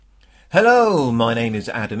Hello, my name is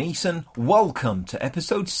Adam Eason. Welcome to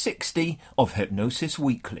episode 60 of Hypnosis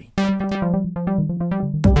Weekly.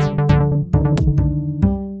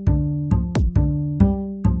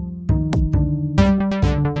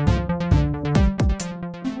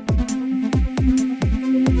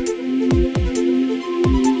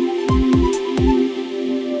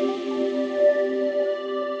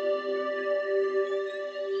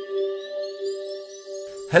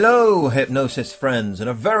 Hello, Hypnosis friends, and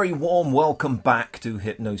a very warm welcome back to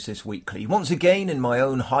Hypnosis Weekly. Once again, in my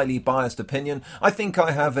own highly biased opinion, I think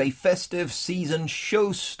I have a festive season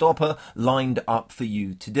showstopper lined up for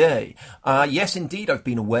you today. Yes, indeed, I've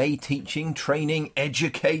been away teaching, training,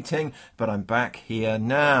 educating, but I'm back here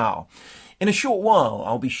now. In a short while,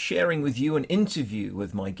 I'll be sharing with you an interview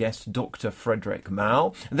with my guest, Dr. Frederick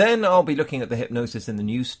Mao. Then I'll be looking at the hypnosis in the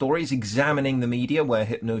news stories, examining the media where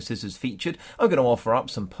hypnosis is featured. I'm going to offer up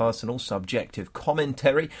some personal, subjective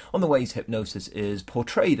commentary on the ways hypnosis is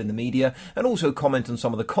portrayed in the media, and also comment on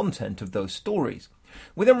some of the content of those stories.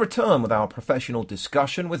 We then return with our professional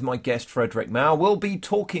discussion with my guest Frederick Mao. We'll be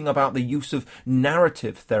talking about the use of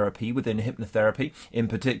narrative therapy within hypnotherapy in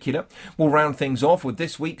particular. We'll round things off with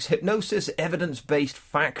this week's hypnosis evidence-based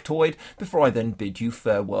factoid before I then bid you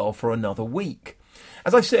farewell for another week.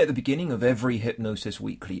 As I say at the beginning of every Hypnosis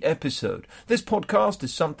Weekly episode, this podcast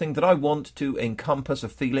is something that I want to encompass a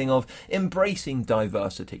feeling of embracing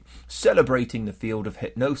diversity, celebrating the field of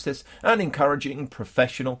hypnosis, and encouraging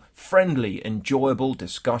professional, friendly, enjoyable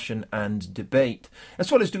discussion and debate,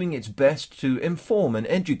 as well as doing its best to inform and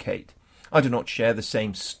educate. I do not share the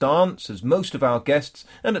same stance as most of our guests,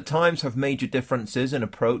 and at times have major differences in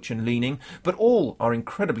approach and leaning, but all are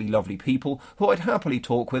incredibly lovely people who I'd happily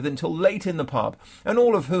talk with until late in the pub, and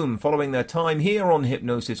all of whom, following their time here on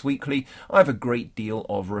Hypnosis Weekly, I have a great deal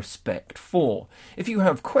of respect for. If you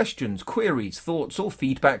have questions, queries, thoughts or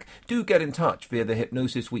feedback, do get in touch via the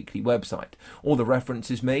Hypnosis Weekly website. All the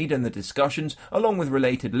references made and the discussions, along with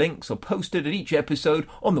related links, are posted at each episode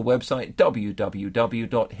on the website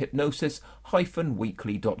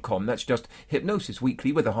www.hypnosis-weekly.com. That's just Hypnosis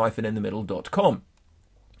Weekly with a hyphen in the middle.com.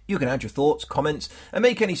 You can add your thoughts, comments, and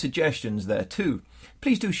make any suggestions there too.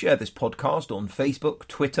 Please do share this podcast on Facebook,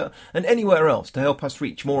 Twitter, and anywhere else to help us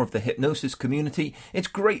reach more of the hypnosis community. It's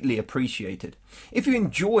greatly appreciated. If you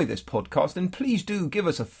enjoy this podcast, then please do give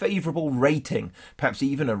us a favourable rating, perhaps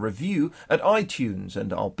even a review at iTunes,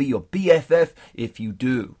 and I'll be your BFF if you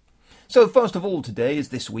do. So first of all today is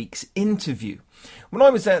this week's interview. When I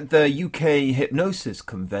was at the UK Hypnosis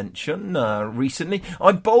Convention recently,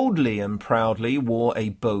 I boldly and proudly wore a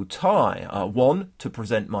bow tie, one to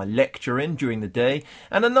present my lecture in during the day,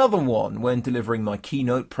 and another one when delivering my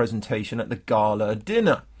keynote presentation at the gala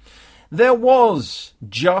dinner. There was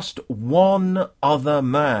just one other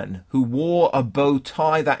man who wore a bow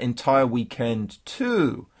tie that entire weekend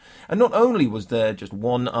too. And not only was there just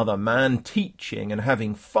one other man teaching and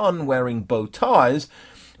having fun wearing bow ties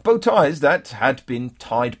that had been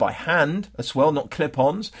tied by hand as well, not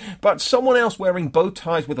clip-ons, but someone else wearing bow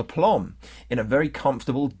ties with aplomb in a very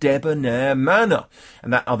comfortable, debonair manner.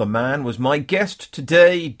 And that other man was my guest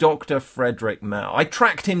today, Dr. Frederick Mao. I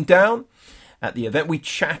tracked him down at the event. We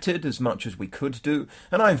chatted as much as we could do,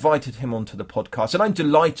 and I invited him onto the podcast, and I'm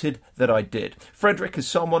delighted that I did. Frederick is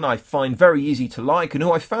someone I find very easy to like, and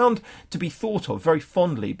who I found to be thought of very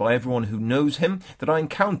fondly by everyone who knows him that I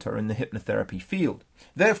encounter in the hypnotherapy field.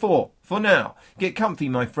 Therefore, for now, get comfy,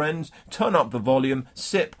 my friends, turn up the volume,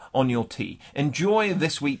 sip on your tea. Enjoy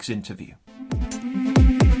this week's interview.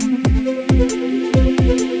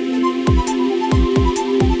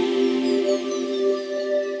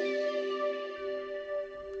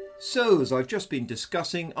 So, as I've just been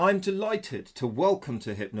discussing, I'm delighted to welcome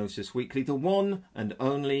to Hypnosis Weekly the one and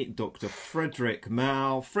only Dr. Frederick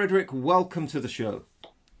Mao. Frederick, welcome to the show.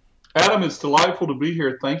 Adam, it's delightful to be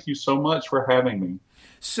here. Thank you so much for having me.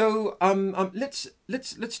 So, let's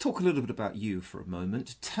talk a little bit about you for a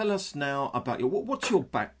moment. Tell us now about what's your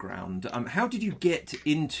background? How did you get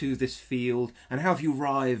into this field, and how have you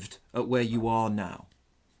arrived at where you are now?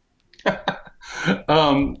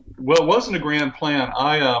 Well, it wasn't a grand plan.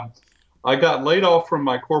 I got laid off from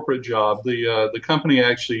my corporate job. The company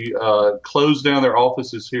actually closed down their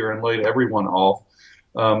offices here and laid everyone off.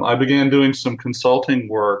 I began doing some consulting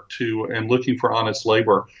work and looking for honest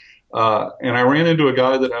labor. And I ran into a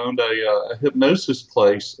guy that owned a hypnosis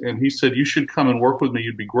place, and he said, "You should come and work with me.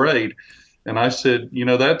 You'd be great." And I said,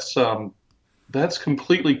 that's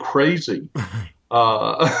completely crazy.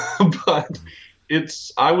 But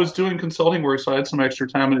I was doing consulting work, so I had some extra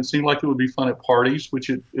time, and it seemed like it would be fun at parties, which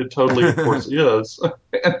it totally, of course, is.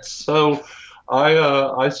 And so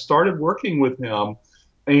I started working with him.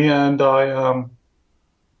 and I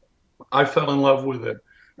fell in love with it.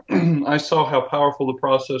 I saw how powerful the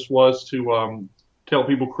process was to help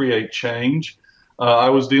people create change. I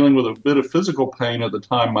was dealing with a bit of physical pain at the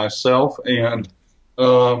time myself, and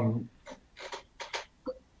um,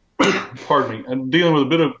 pardon me, and dealing with a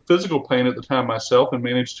bit of physical pain at the time myself, and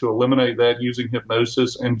managed to eliminate that using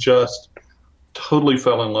hypnosis, and just totally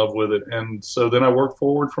fell in love with it. And so then I worked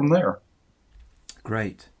forward from there.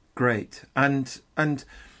 Great, great. And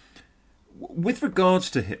with regards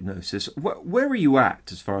to hypnosis, where are you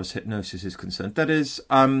at as far as hypnosis is concerned? That is,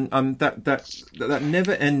 that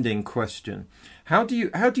never-ending question. How do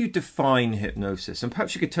you define hypnosis? And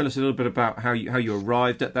perhaps you could tell us a little bit about how you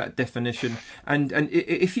arrived at that definition, and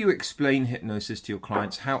if you explain hypnosis to your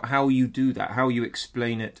clients, how you do that, how you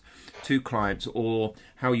explain it to clients, or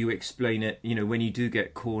how you explain it, when you do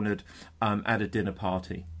get cornered at a dinner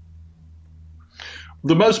party.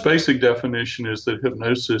 The most basic definition is that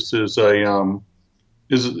hypnosis is a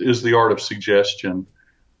is the art of suggestion.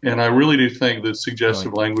 And I really do think that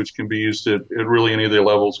suggestive Right. language can be used at really any of the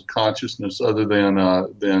levels of consciousness other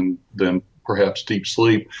than perhaps deep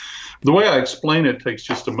sleep. The way I explain it takes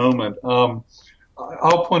just a moment.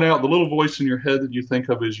 I'll point out the little voice in your head that you think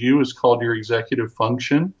of as you is called your executive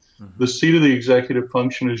function. Hmm. The seat of the executive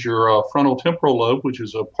function is your frontal temporal lobe, which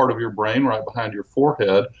is a part of your brain right behind your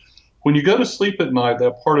forehead. When you go to sleep at night,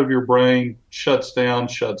 that part of your brain shuts down,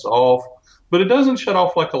 shuts off, but it doesn't shut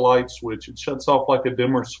off like a light switch. It shuts off like a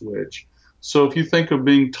dimmer switch. So if you think of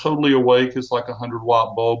being totally awake as like a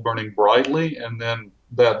 100-watt bulb burning brightly, and then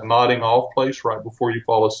that nodding off place right before you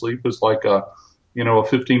fall asleep is like a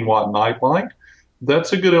 15-watt night light.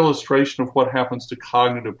 That's a good illustration of what happens to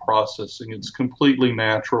cognitive processing. It's completely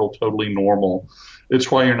natural, totally normal. It's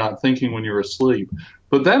why you're not thinking when you're asleep.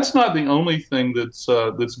 But that's not the only thing that's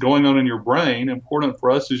going on in your brain. Important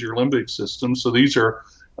for us is your limbic system. So these are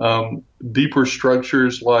deeper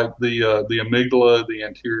structures like the amygdala, the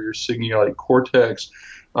anterior cingulate cortex,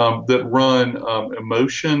 that run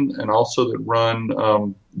emotion, and also that run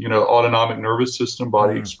autonomic nervous system,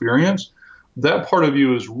 body Mm. experience. That part of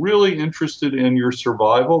you is really interested in your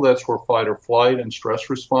survival. That's where fight or flight and stress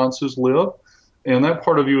responses live. And that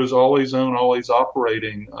part of you is always on, always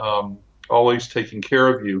operating, always taking care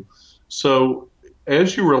of you. So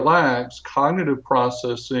as you relax, cognitive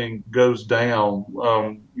processing goes down.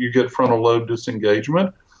 You get frontal lobe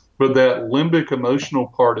disengagement, but that limbic emotional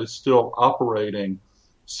part is still operating.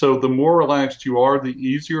 So the more relaxed you are, the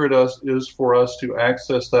easier is for us to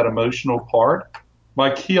access that emotional part. My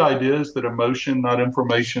key idea is that emotion, not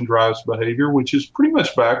information, drives behavior, which is pretty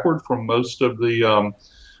much backward from most of the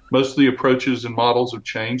approaches and models of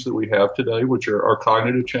change that we have today, which are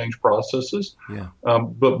cognitive change processes. Yeah.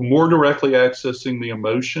 But more directly accessing the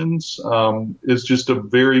emotions is just a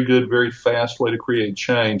very good, very fast way to create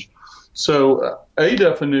change. So a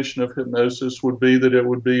definition of hypnosis would be that it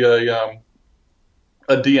would be a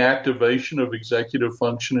deactivation of executive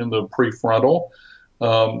function in the prefrontal,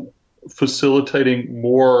 um, facilitating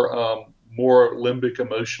more limbic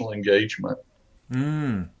emotional engagement.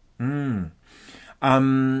 Mm. Mm.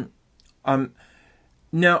 Um, um,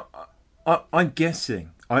 Now, I'm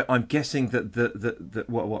guessing. I'm guessing that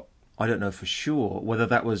what I don't know for sure whether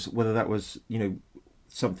that was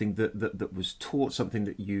something that was taught, something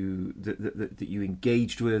that you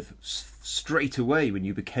engaged with straight away when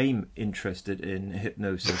you became interested in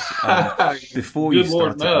hypnosis, before you Good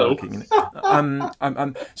Lord, started no. working in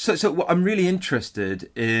it. So what I'm really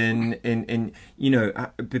interested in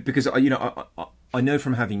because I know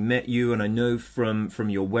from having met you, and I know from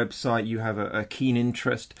your website, you have a keen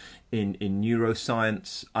interest in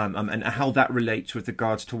neuroscience, and how that relates with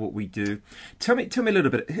regards to what we do. Tell me a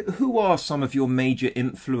little bit. Who are some of your major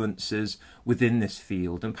influences within this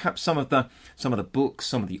field, and perhaps some of the books,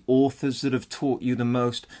 some of the authors that have taught you the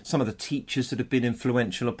most, some of the teachers that have been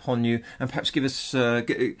influential upon you, and perhaps give us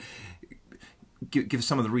give us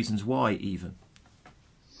some of the reasons why, even.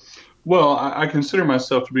 Well, I consider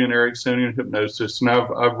myself to be an Ericksonian hypnotist, and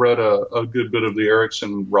I've read a good bit of the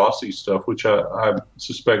Erickson Rossi stuff, which I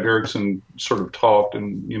suspect Erickson sort of talked,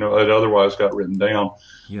 and it otherwise got written down.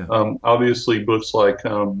 Yeah. Obviously, books like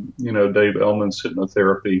Dave Ellman's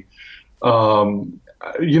Hypnotherapy.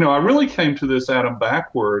 I really came to this, Adam,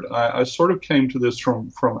 backward. I sort of came to this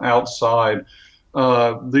from outside.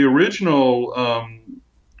 The original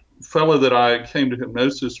fellow that I came to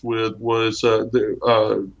hypnosis with was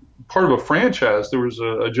part of a franchise. There was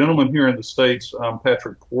a gentleman here in the States,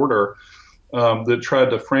 Patrick Porter, that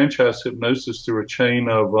tried to franchise hypnosis through a chain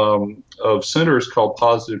of centers called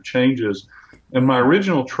Positive Changes. And my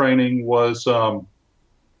original training was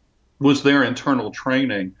their internal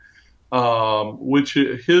training. which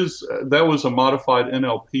that was a modified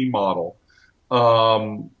NLP model.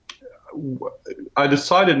 Um, I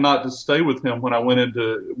decided not to stay with him when I went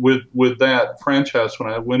into with that franchise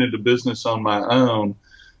when I went into business on my own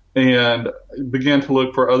and began to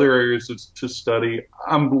look for other areas to study.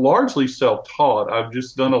 I'm largely self-taught. I've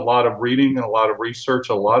just done a lot of reading and a lot of research.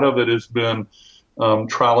 A lot of it has been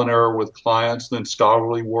trial and error with clients, then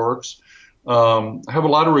scholarly works. I have a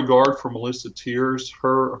lot of regard for Melissa Tiers.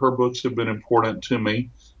 Her books have been important to me,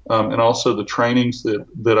 and also the trainings that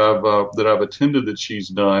I've attended that she's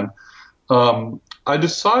done. I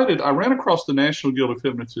ran across the National Guild of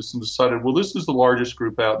Hypnotists and decided, well, this is the largest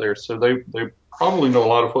group out there, so they probably know a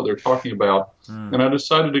lot of what they're talking about. And I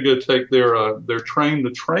decided to go take their train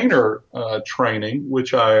the trainer training,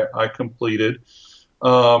 which I completed.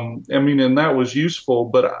 And that was useful.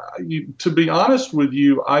 But to be honest with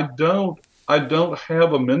you, I don't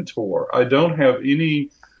have a mentor. I don't have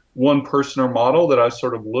any one person or model that I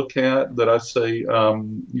sort of look at that I say,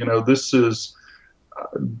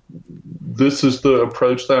 this is the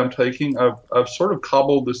approach that I'm taking. I've sort of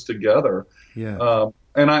cobbled this together. Yeah.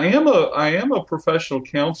 And I am a professional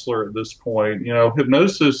counselor at this point.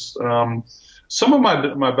 Hypnosis. Some of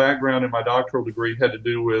my background in my doctoral degree had to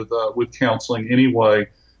do with counseling anyway.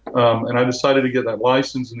 And I decided to get that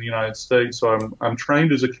license in the United States. So I'm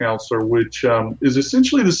trained as a counselor, which is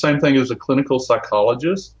essentially the same thing as a clinical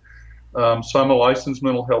psychologist. So I'm a licensed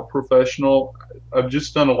mental health professional. I've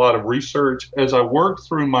just done a lot of research. As I worked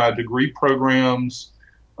through my degree programs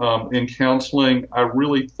in counseling, I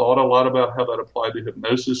really thought a lot about how that applied to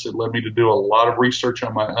hypnosis. It led me to do a lot of research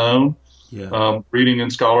on my own, reading in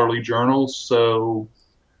scholarly journals. So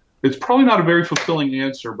it's probably not a very fulfilling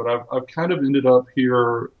answer, but I've kind of ended up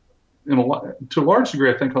here to a large degree,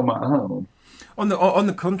 I think, on my own. On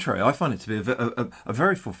the contrary, I find it to be a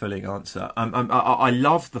very fulfilling answer. I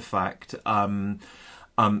love the fact that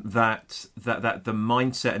the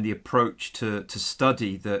mindset and the approach to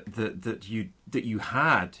study that you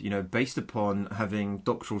had, based upon having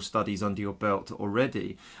doctoral studies under your belt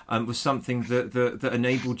already, was something that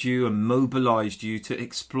enabled you and mobilized you to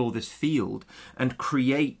explore this field and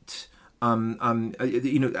create an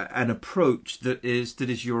approach that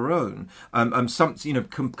is your own. Some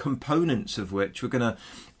components of which we're going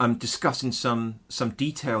to discuss in some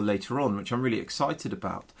detail later on, which I'm really excited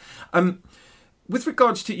about. With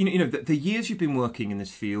regards to the years you've been working in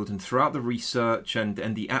this field and throughout the research and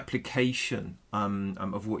the application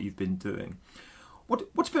of what you've been doing,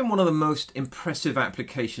 what's been one of the most impressive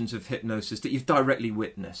applications of hypnosis that you've directly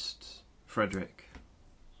witnessed, Frederick?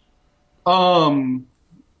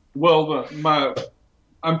 Well,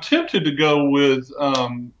 I'm tempted to go with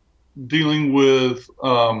dealing with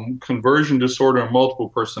conversion disorder and multiple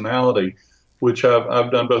personality, which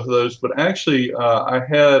I've done both of those. But actually, I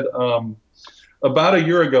had about a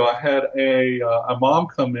year ago, I had a mom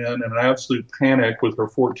come in an absolute panic with her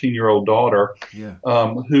 14-year-old daughter,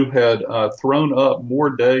 who had thrown up more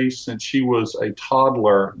days since she was a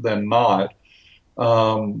toddler than not.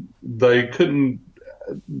 They couldn't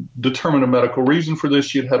determine a medical reason for this.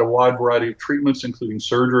 She had had a wide variety of treatments, including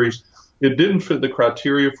surgeries. It didn't fit the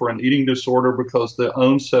criteria for an eating disorder because the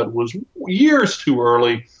onset was years too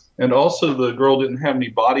early, and also the girl didn't have any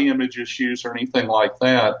body image issues or anything like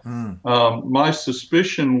that. My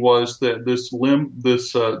suspicion was that this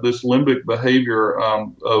limbic behavior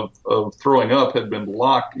of throwing up had been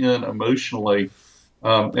locked in emotionally.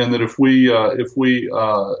 And that if we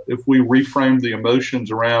reframed the emotions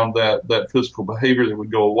around that physical behavior, that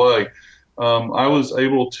would go away. We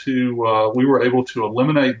were able to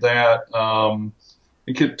eliminate that.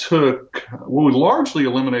 I think we largely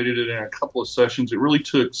eliminated it in a couple of sessions. It really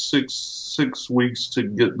took six weeks to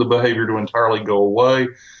get the behavior to entirely go away.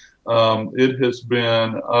 It has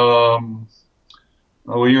been a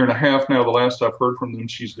year and a half now. The last I've heard from them,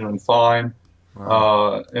 she's doing fine.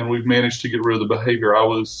 Wow. And we've managed to get rid of the behavior. I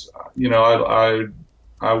was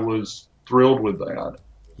thrilled with that.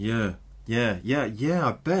 Yeah.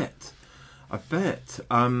 I bet.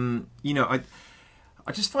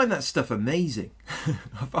 I just find that stuff amazing.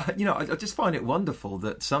 I just find it wonderful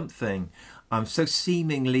that something so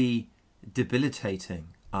seemingly debilitating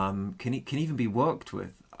can even be worked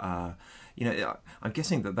with. I'm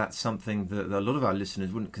guessing that's something that a lot of our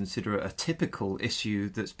listeners wouldn't consider a typical issue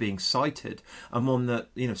that's being cited, and one that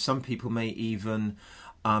some people may even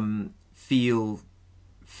feel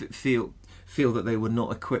that they were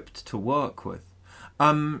not equipped to work with.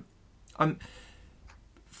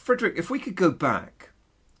 Frederick, if we could go back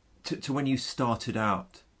to when you started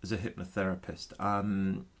out as a hypnotherapist,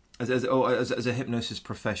 as a hypnosis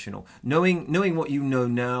professional, knowing what you know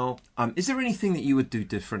now, is there anything that you would do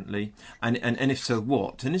differently, and if so,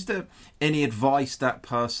 what? And is there any advice that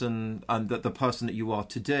person, that the person that you are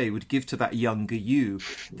today would give to that younger you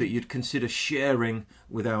that you'd consider sharing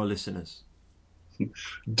with our listeners?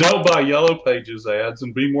 Don't buy Yellow Pages ads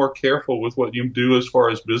and be more careful with what you do as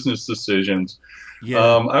far as business decisions.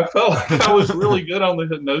 Yeah. I felt like I was really good on the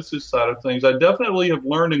hypnosis side of things. I definitely have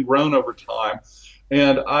learned and grown over time.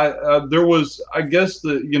 And there was, I guess,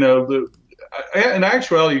 in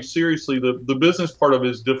actuality, seriously, the business part of it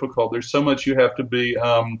is difficult. There's so much you have to be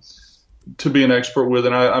an expert with,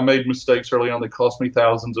 and I made mistakes early on that cost me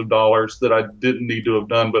thousands of dollars that I didn't need to have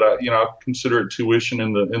done, but I consider it tuition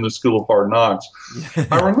in the School of Hard Knocks.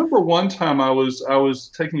 I remember one time I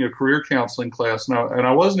was taking a career counseling class, and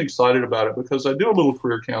I wasn't excited about it because I do a little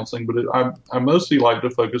career counseling, but I mostly like to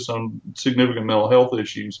focus on significant mental health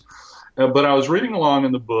issues. But I was reading along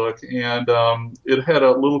in the book, and it had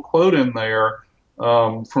a little quote in there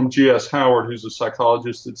from G.S. Howard, who's a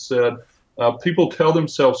psychologist, that said, people tell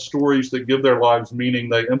themselves stories that give their lives meaning.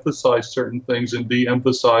 They emphasize certain things and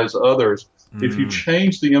de-emphasize others. If you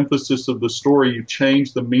change the emphasis of the story, you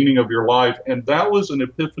change the meaning of your life. And that was an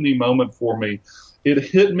epiphany moment for me. It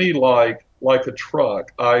hit me like a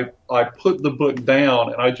truck. I put the book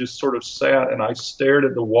down and I just sort of sat and I stared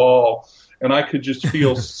at the wall. And I could just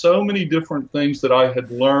feel so many different things that I had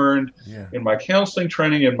learned in my counseling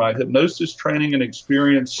training, in my hypnosis training and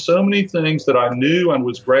experience, so many things that I knew and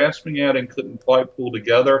was grasping at and couldn't quite pull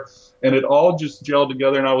together. And it all just gelled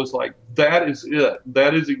together. And I was like, that is it.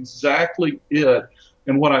 That is exactly it.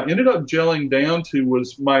 And what I ended up gelling down to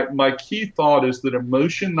was my key thought is that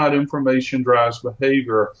emotion, not information, drives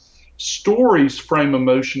behavior. Stories frame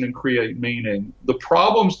emotion and create meaning. The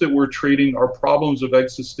problems that we're treating are problems of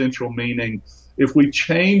existential meaning. If we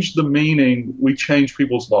change the meaning, we change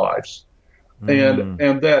people's lives. And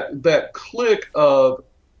that click of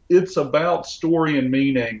it's about story and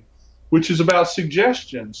meaning, which is about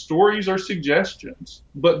suggestions. Stories are suggestions,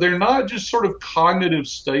 but they're not just sort of cognitive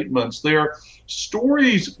statements.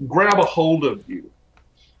 Stories grab a hold of you.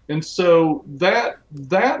 And so that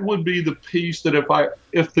would be the piece that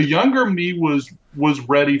if the younger me was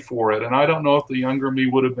ready for it, and I don't know if the younger me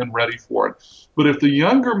would have been ready for it, but if the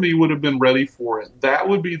younger me would have been ready for it, that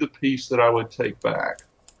would be the piece that I would take back.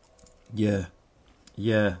 Yeah.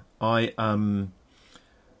 I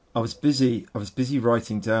was busy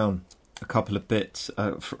writing down a couple of bits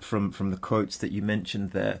from the quotes that you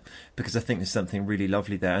mentioned there, because I think there's something really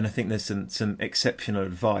lovely there, and I think there's some exceptional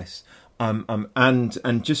advice.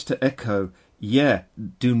 And just to echo,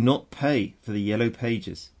 do not pay for the Yellow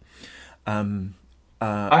Pages.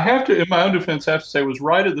 I have to, in my own defense, have to say it was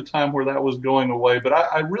right at the time where that was going away, but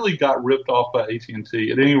I really got ripped off by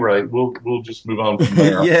AT&T. At any rate, we'll just move on from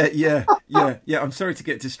there. Yeah. I'm sorry to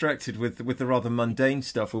get distracted with the rather mundane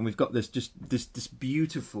stuff when we've got this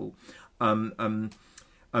beautiful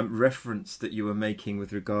reference that you were making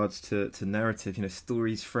with regards to narrative.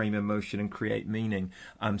 Stories frame emotion and create meaning.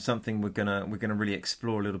 Something we're gonna really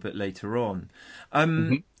explore a little bit later on.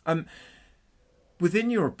 Within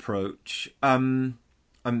your approach,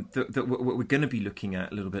 that we're going to be looking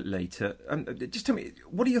at a little bit later. Just tell me,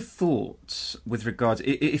 what are your thoughts with regards,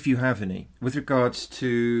 if you have any, with regards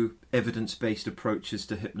to evidence-based approaches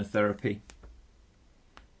to hypnotherapy?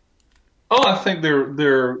 Oh, I think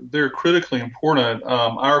they're critically important.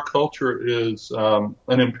 Our culture is an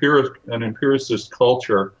empiricist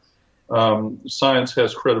culture. Science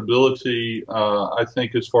has credibility. I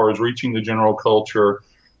think as far as reaching the general culture,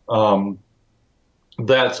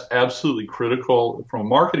 that's absolutely critical from a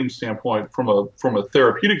marketing standpoint. From a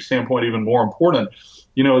therapeutic standpoint, even more important.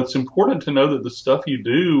 It's important to know that the stuff you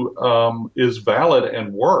do is valid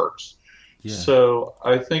and works. Yeah. So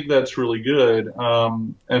I think that's really good.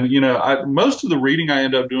 Most of the reading I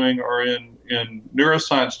end up doing are in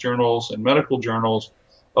neuroscience journals and medical journals.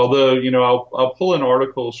 Although, I'll pull in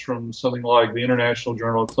articles from something like the International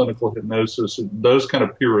Journal of Clinical Hypnosis, those kind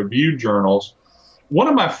of peer-reviewed journals. One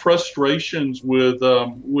of my frustrations with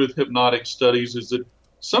hypnotic studies is that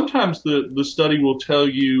sometimes the study will tell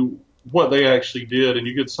you what they actually did, and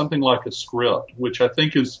you get something like a script, which I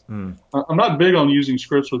think is, I'm not big on using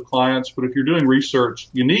scripts with clients, but if you're doing research,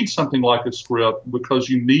 you need something like a script because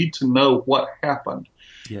you need to know what happened.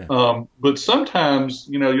 Yeah. But sometimes,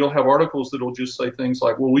 you'll have articles that'll just say things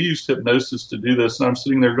like, well, we used hypnosis to do this. And I'm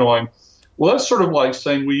sitting there going, well, that's sort of like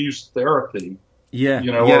saying we used therapy. Yeah,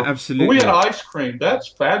 You know, yeah, we absolutely. had ice cream. That's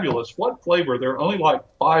fabulous. What flavor? There are only like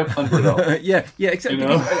 500 of them. Yeah, yeah, You exactly.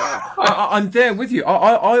 Because know. I'm there with you.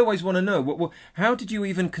 I always want to know how did you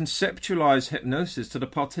even conceptualize hypnosis to the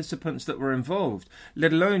participants that were involved,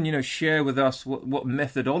 let alone share with us what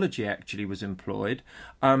methodology actually was employed.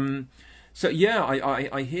 So yeah,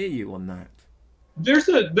 I hear you on that. There's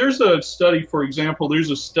a study, for example,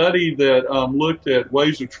 there's a study that looked at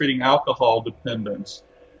ways of treating alcohol dependence,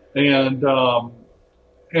 and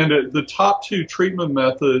the top two treatment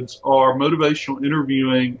methods are motivational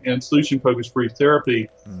interviewing and solution focused brief therapy,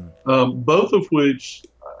 both of which,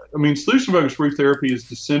 I mean, solution focused brief therapy is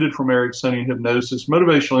descended from Ericksonian hypnosis.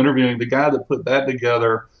 Motivational interviewing, the guy that put that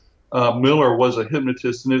together, Miller, was a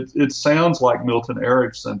hypnotist, and it sounds like Milton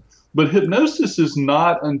Erickson. But hypnosis is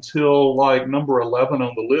not until like number 11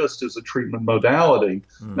 on the list as a treatment modality.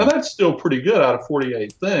 Now, that's still pretty good out of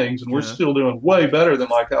 48 things, and we're Yeah. still doing way better than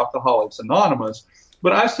like Alcoholics Anonymous.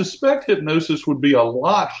 But I suspect hypnosis would be a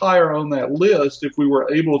lot higher on that list if we were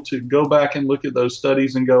able to go back and look at those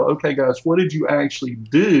studies and go, okay, guys, what did you actually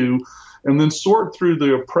do? And then sort through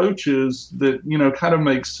the approaches that, kind of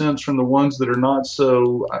make sense from the ones that are not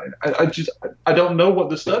so. I don't know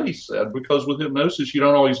what the study said, because with hypnosis, you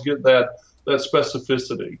don't always get that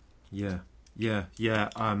specificity. Yeah, yeah, yeah.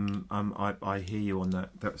 I hear you on that.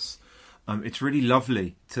 That's it's really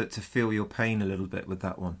lovely to feel your pain a little bit with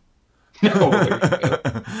that one.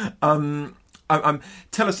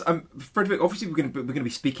 Tell us, Frederick. Obviously, we're going to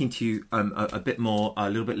be speaking to you a bit more a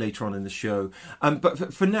little bit later on in the show.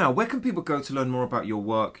 But for now, where can people go to learn more about your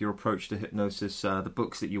work, your approach to hypnosis, the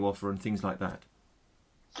books that you offer, and things like that?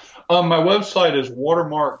 My website is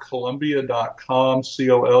watermarkcolumbia.com,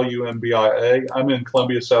 Columbia. I'm in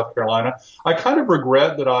Columbia, South Carolina. I kind of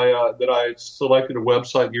regret that I selected a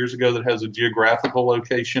website years ago that has a geographical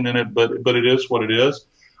location in it, but it is what it is.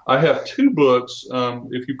 I have two books.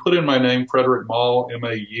 If you put in my name, Frederick Maul,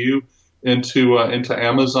 M-A-U, into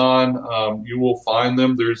Amazon, you will find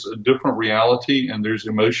them. There's A Different Reality and there's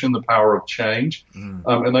Emotion, the Power of Change.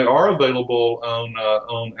 And they are available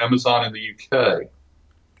on Amazon in the UK,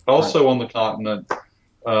 also on the continent.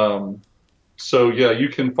 So, yeah, you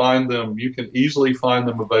can find them. You can easily find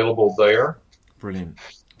them available there. Brilliant.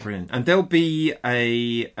 Brilliant. And there'll be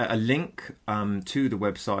a link to the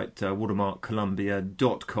website,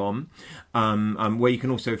 watermarkcolumbia.com, where you can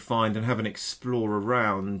also find and have an explore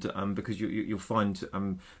around, because you'll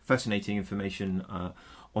find fascinating information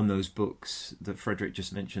on those books that Frederick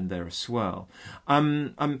just mentioned there as well.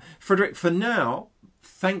 Frederick, for now,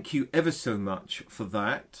 thank you ever so much for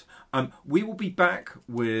that. We will be back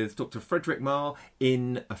with Dr. Frederick Maul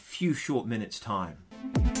in a few short minutes' time.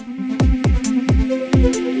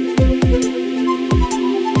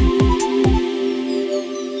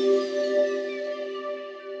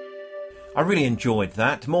 I really enjoyed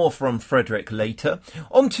that. More from Frederick later.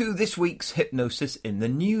 On to this week's Hypnosis in the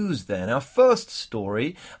News then. Our first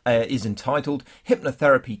story is entitled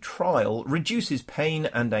Hypnotherapy Trial Reduces Pain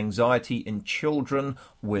and Anxiety in Children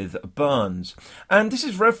with Burns. And this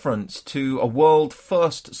is reference to a world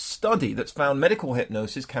first study that's found medical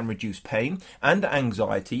hypnosis can reduce pain and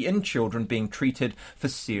anxiety in children being treated for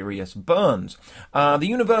serious burns. The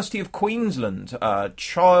University of Queensland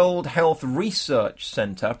Child Health Research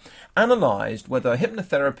Centre analysed whether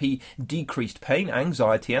hypnotherapy decreased pain,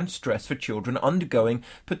 anxiety and stress for children undergoing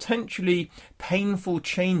potentially painful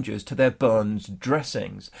changes to their burns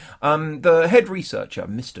dressings. The head researcher,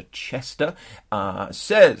 Mr. Chester,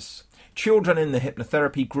 says children in the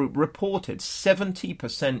hypnotherapy group reported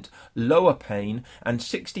 70% lower pain and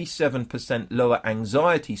 67% lower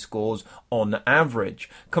anxiety scores on average,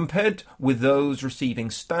 compared with those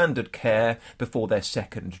receiving standard care before their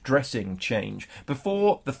second dressing change.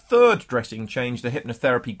 Before the third dressing change, the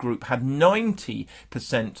hypnotherapy group had 90%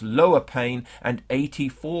 lower pain and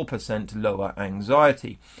 84% lower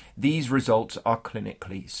anxiety. These results are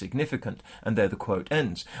clinically significant. And there the quote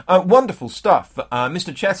ends. Wonderful stuff.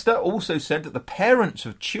 Mr. Chester also said that the parents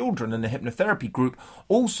of children in the hypnotherapy group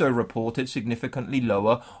also reported significantly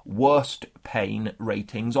lower worst pain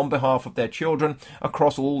ratings on behalf of their children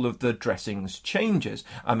across all of the dressings changes.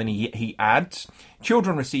 He adds,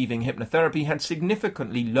 children receiving hypnotherapy had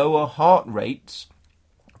significantly lower heart rates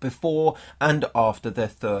before and after their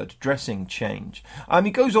third dressing change.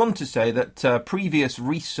 He goes on to say that previous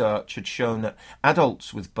research had shown that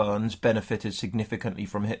adults with burns benefited significantly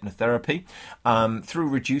from hypnotherapy through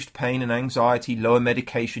reduced pain and anxiety, lower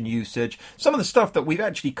medication usage, some of the stuff that we've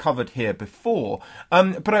actually covered here before.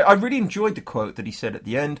 But I really enjoyed the quote that he said at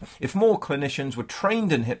the end: if more clinicians were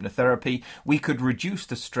trained in hypnotherapy, we could reduce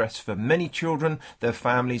the stress for many children, their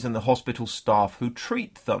families and the hospital staff who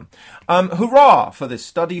treat them. Hurrah for this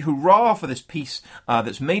study. Hurrah for this piece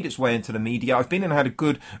that's made its way into the media. I've been and had a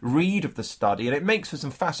good read of the study, and it makes for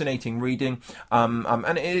some fascinating reading,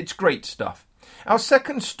 and it's great stuff. Our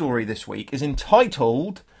second story this week is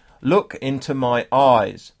entitled Look Into My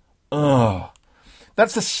Eyes. Ugh.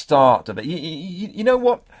 That's the start of it. You know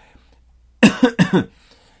what?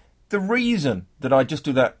 The reason that I just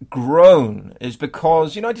do that groan is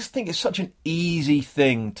because, I just think it's such an easy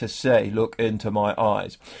thing to say, look into my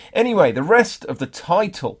eyes. Anyway, the rest of the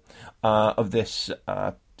title of this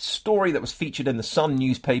story that was featured in the Sun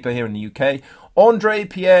newspaper here in the UK,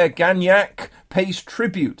 André-Pierre Gagnac pays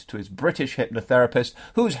tribute to his British hypnotherapist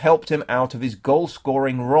who's helped him out of his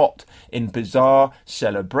goal-scoring rot in bizarre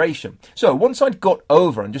celebration. So once I'd got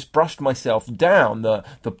over and just brushed myself down the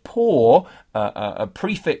poor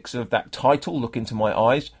prefix of that title, look into my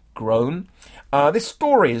eyes, groan, this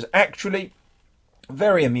story is actually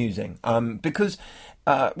very amusing because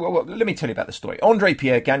well, let me tell you about the story.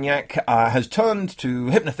 André-Pierre Gagnac has turned to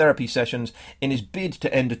hypnotherapy sessions in his bid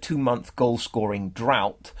to end a 2-month goal-scoring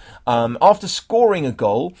drought. After scoring a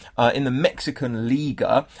goal in the Mexican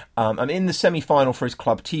Liga, in the semi-final for his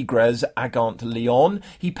club Tigres Agant Leon,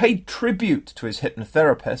 he paid tribute to his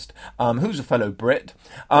hypnotherapist, who's a fellow Brit,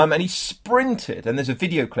 and he sprinted, and there's a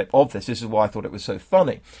video clip of this is why I thought it was so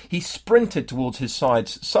funny. He sprinted towards his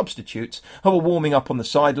side's substitutes, who were warming up on the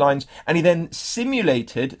sidelines, and he then simulated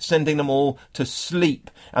sending them all to sleep,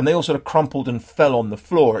 and they all sort of crumpled and fell on the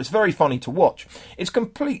floor. It's very funny to watch. It's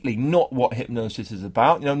completely not what hypnosis is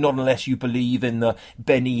about, not unless you believe in the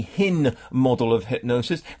Benny Hinn model of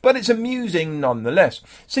hypnosis, but it's amusing nonetheless.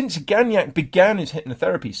 Since Gagnac began his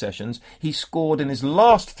hypnotherapy sessions, he scored in his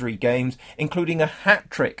last 3 games, including a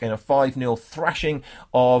hat-trick in a 5-0 thrashing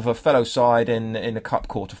of a fellow side in a cup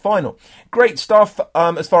quarter-final. Great stuff.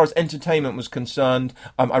 As far as entertainment was concerned,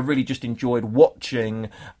 I really just enjoyed watching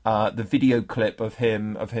the video clip of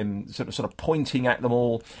him sort of pointing at them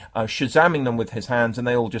all, shazamming them with his hands, and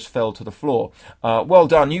they all just fell to the floor. Well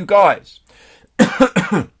done, you guys.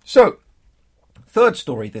 So, third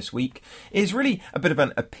story this week is really a bit of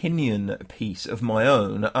an opinion piece of my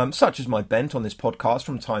own, such as my bent on this podcast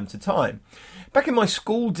from time to time. Back in my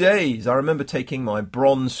school days, I remember taking my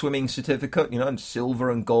bronze swimming certificate, and silver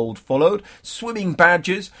and gold followed, swimming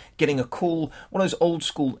badges, getting a cool, one of those old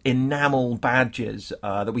school enamel badges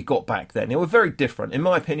that we got back then. They were very different, in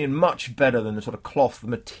my opinion, much better than the sort of cloth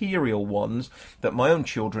material ones that my own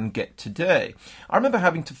children get today. I remember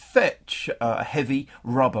having to fetch a heavy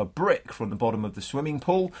rubber brick from the bottom of the swimming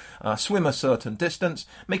pool, swim a certain distance,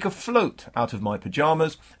 make a float out of my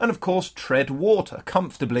pyjamas, and of course tread water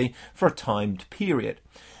comfortably for a timed period.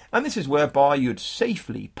 And this is whereby you'd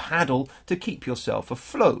safely paddle to keep yourself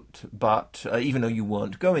afloat, but even though you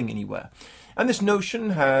weren't going anywhere. And this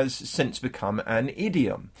notion has since become an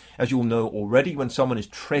idiom. As you'll know already, when someone is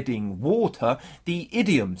treading water, the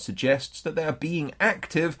idiom suggests that they are being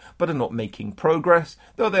active but are not making progress,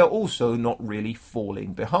 though they are also not really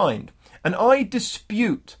falling behind. And I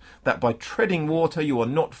dispute that by treading water you are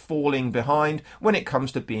not falling behind when it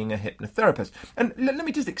comes to being a hypnotherapist. And let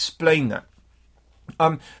me just explain that.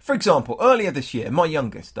 For example, earlier this year, my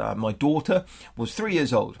youngest, my daughter, was 3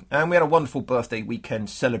 years old, and we had a wonderful birthday weekend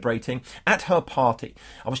celebrating. At her party,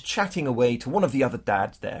 I was chatting away to one of the other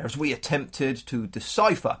dads there as we attempted to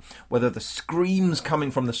decipher whether the screams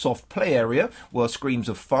coming from the soft play area were screams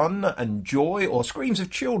of fun and joy or screams of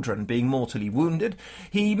children being mortally wounded.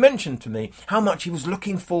 He mentioned to me how much he was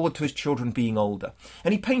looking forward to his children being older,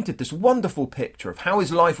 and he painted this wonderful picture of how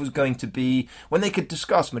his life was going to be when they could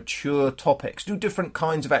discuss mature topics, do different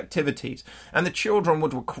kinds of activities, and the children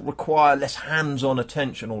would require less hands-on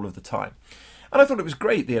attention all of the time. And I thought it was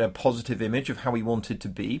great. They had a positive image of how he wanted to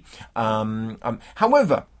be.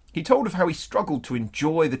 However, he told of how he struggled to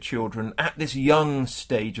enjoy the children at this young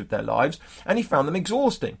stage of their lives, and he found them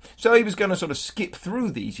exhausting. So he was going to sort of skip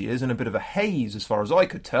through these years in a bit of a haze, as far as I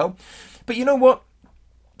could tell. But you know what?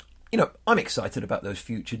 I'm excited about those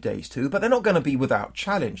future days too, but they're not going to be without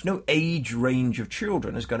challenge. No age range of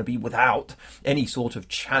children is going to be without any sort of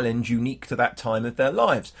challenge unique to that time of their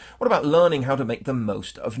lives. What about learning how to make the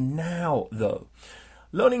most of now, though?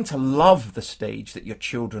 Learning to love the stage that your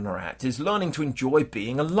children are at is learning to enjoy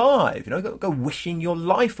being alive. Go wishing your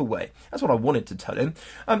life away. That's what I wanted to tell him.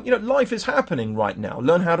 Life is happening right now.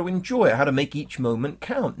 Learn how to enjoy it, how to make each moment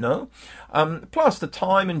count, no? Plus, the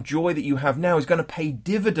time and joy that you have now is going to pay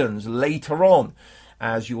dividends later on,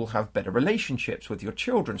 as you will have better relationships with your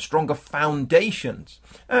children, stronger foundations.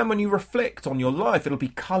 And when you reflect on your life, it'll be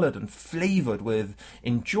coloured and flavoured with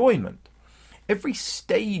enjoyment. Every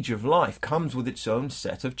stage of life comes with its own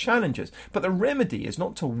set of challenges, but the remedy is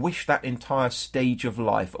not to wish that entire stage of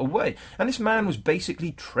life away. And this man was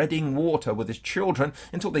basically treading water with his children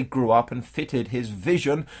until they grew up and fitted his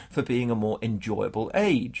vision for being a more enjoyable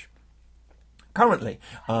age. Currently,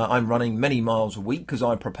 I'm running many miles a week as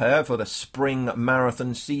I prepare for the spring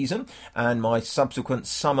marathon season and my subsequent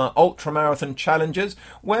summer ultramarathon challenges,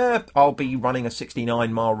 where I'll be running a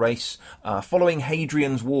 69-mile race following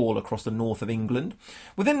Hadrian's Wall across the north of England.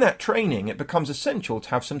 Within that training, it becomes essential to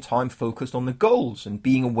have some time focused on the goals and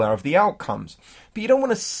being aware of the outcomes. But you don't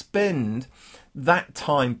want to spend that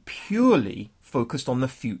time purely focused on the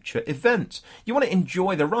future events. You want to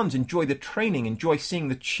enjoy the runs, enjoy the training, enjoy seeing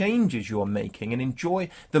the changes you're making, and enjoy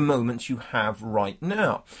the moments you have right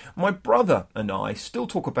now. My brother and I still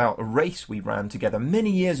talk about a race we ran together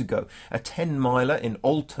many years ago, a 10-miler in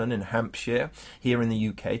Alton in Hampshire, here in the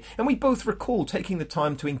UK, and we both recall taking the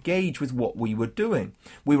time to engage with what we were doing.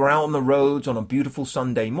 We were out on the roads on a beautiful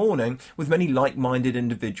Sunday morning with many like-minded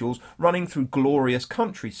individuals running through glorious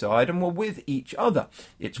countryside and were with each other.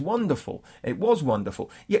 It's wonderful. It was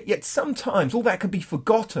wonderful. Yet sometimes all that can be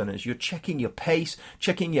forgotten as you're checking your pace,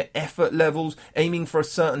 checking your effort levels, aiming for a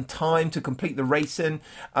certain time to complete the race in,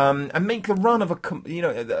 and make the run of a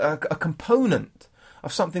component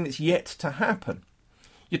of something that's yet to happen.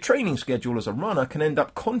 Your training schedule as a runner can end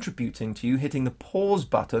up contributing to you hitting the pause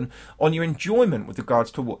button on your enjoyment with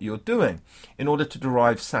regards to what you're doing. In order to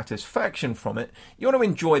derive satisfaction from it, you want to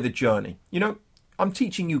enjoy the journey. I'm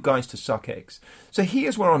teaching you guys to suck eggs. So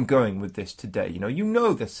here's where I'm going with this today. You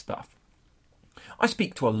know this stuff. I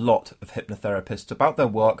speak to a lot of hypnotherapists about their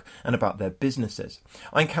work and about their businesses.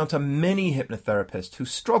 I encounter many hypnotherapists who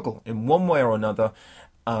struggle in one way or another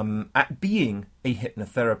at being a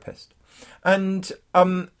hypnotherapist. And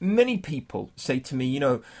many people say to me,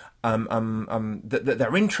 that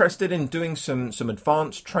they're interested in doing some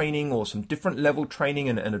advanced training or some different level training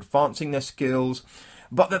and advancing their skills,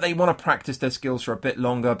 but that they want to practice their skills for a bit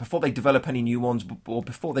longer before they develop any new ones or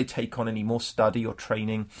before they take on any more study or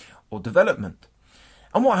training or development.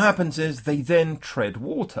 And what happens is they then tread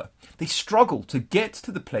water. They struggle to get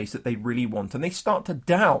to the place that they really want, and they start to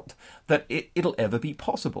doubt that it'll ever be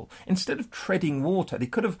possible. Instead of treading water, they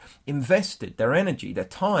could have invested their energy, their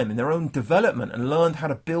time in their own development and learned how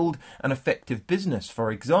to build an effective business,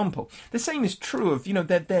 for example. The same is true of,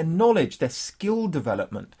 their knowledge, their skill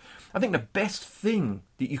development. I think the best thing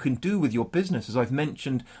that you can do with your business, as I've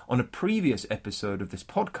mentioned on a previous episode of this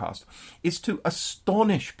podcast, is to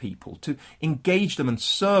astonish people, to engage them and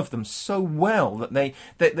serve them so well that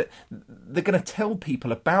they're going to tell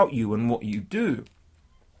people about you and what you do.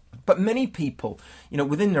 But many people,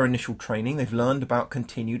 within their initial training, they've learned about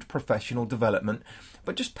continued professional development,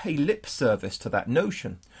 but just pay lip service to that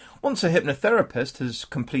notion. Once a hypnotherapist has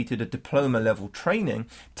completed a diploma level training,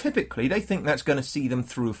 typically they think that's going to see them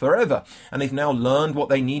through forever, and they've now learned what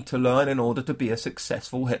they need to learn in order to be a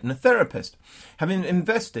successful hypnotherapist. Having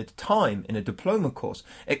invested time in a diploma course,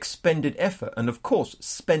 expended effort, and of course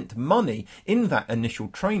spent money in that initial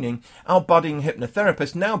training, our budding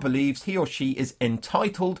hypnotherapist now believes he or she is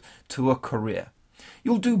entitled to a career.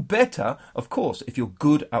 You'll do better, of course, if you're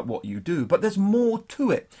good at what you do, but there's more to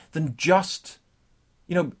it than just,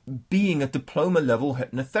 being a diploma-level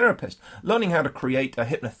hypnotherapist. Learning how to create a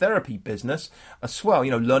hypnotherapy business as well,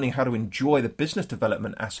 learning how to enjoy the business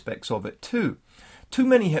development aspects of it too. Too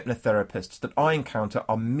many hypnotherapists that I encounter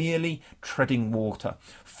are merely treading water,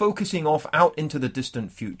 focusing off out into the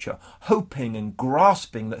distant future, hoping and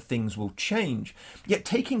grasping that things will change. Yet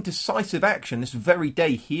taking decisive action this very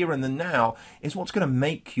day, here and the now, is what's going to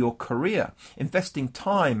make your career. Investing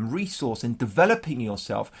time, resource in developing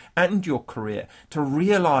yourself and your career to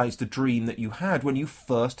realise the dream that you had when you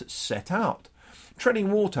first set out. Treading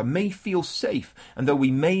water may feel safe, and though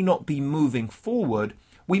we may not be moving forward,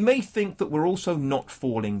 we may think that we're also not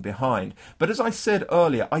falling behind. But as I said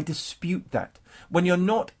earlier, I dispute that. When you're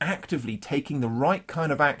not actively taking the right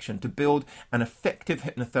kind of action to build an effective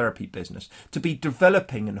hypnotherapy business, to be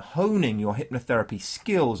developing and honing your hypnotherapy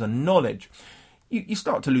skills and knowledge, you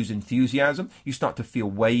start to lose enthusiasm, you start to feel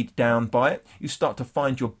weighed down by it, you start to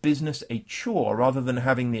find your business a chore rather than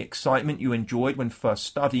having the excitement you enjoyed when first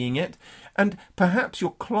studying it, and perhaps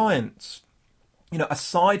your clients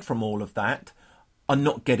aside from all of that, are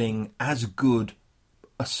not getting as good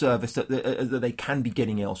a service that they can be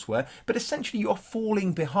getting elsewhere. But essentially, you are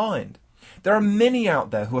falling behind. There are many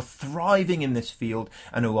out there who are thriving in this field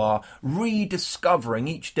and who are rediscovering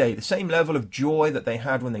each day the same level of joy that they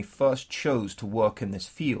had when they first chose to work in this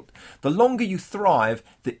field. The longer you thrive,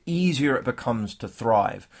 the easier it becomes to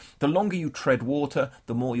thrive. The longer you tread water,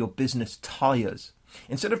 the more your business tires.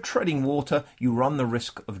 Instead of treading water, you run the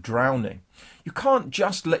risk of drowning. You can't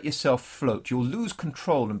just let yourself float. You'll lose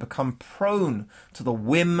control and become prone to the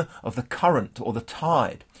whim of the current or the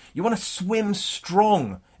tide. You want to swim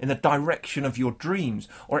strong in the direction of your dreams,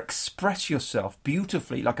 or express yourself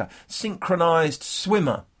beautifully like a synchronized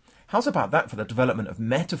swimmer. How's about that for the development of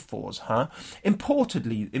metaphors, huh?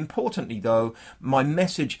 Importantly though, my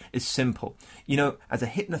message is simple. As a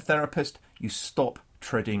hypnotherapist, you stop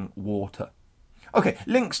treading water. Okay,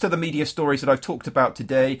 links to the media stories that I've talked about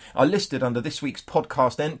today are listed under this week's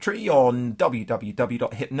podcast entry on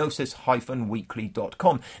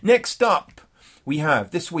www.hypnosis-weekly.com. Next up, we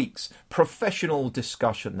have this week's professional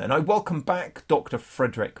discussion, and I welcome back Dr.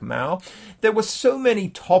 Frederick Mao. There were so many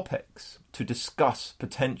topics to discuss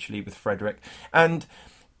potentially with Frederick, and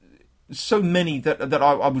so many that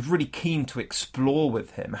I was really keen to explore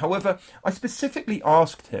with him. However, I specifically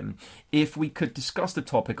asked him if we could discuss the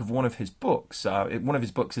topic of one of his books. One of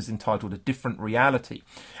his books is entitled A Different Reality,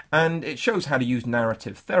 and it shows how to use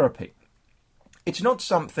narrative therapy. It's not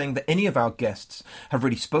something that any of our guests have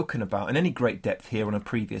really spoken about in any great depth here on a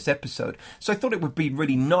previous episode, so I thought it would be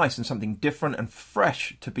really nice and something different and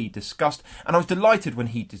fresh to be discussed, and I was delighted when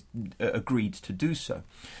he agreed to do so.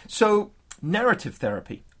 So, narrative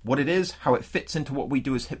therapy. What it is, how it fits into what we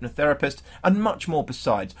do as hypnotherapists, and much more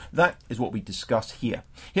besides. That is what we discuss here.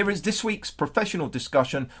 Here is this week's professional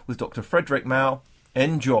discussion with Dr. Frederick Mao.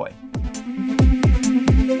 Enjoy.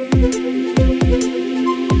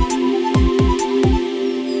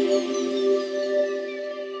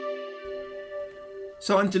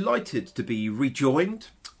 So I'm delighted to be rejoined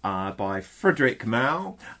by Frederick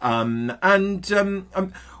Mao. When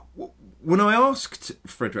I asked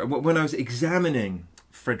Frederick, when I was examining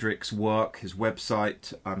Frederick's work, his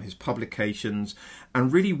website, his publications,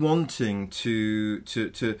 and really wanting to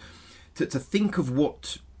think of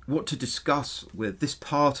what to discuss with this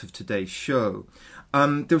part of today's show,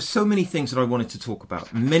 there were so many things that I wanted to talk about,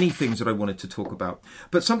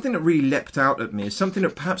 but something that really leapt out at me is something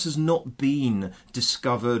that perhaps has not been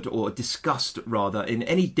discovered or discussed rather in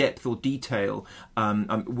any depth or detail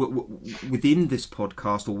within this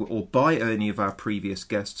podcast or by any of our previous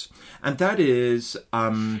guests, and that is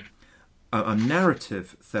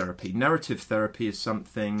narrative therapy. Narrative therapy is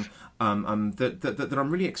something that I'm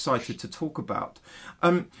really excited to talk about.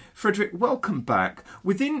 Frederick, welcome back.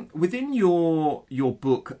 Within your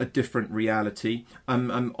book, A Different Reality,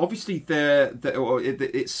 obviously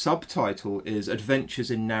its subtitle is Adventures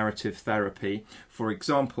in Narrative Therapy, for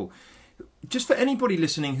example. Just for anybody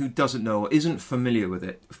listening who doesn't know or isn't familiar with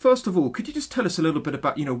it, first of all, could you just tell us a little bit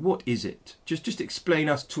about, what is it? Just explain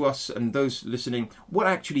to us and those listening, what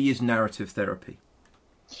actually is narrative therapy?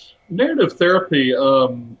 Narrative therapy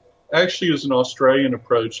actually is an Australian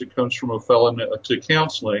approach. It comes from a fellow to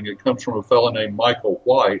counseling. It comes from a fellow named Michael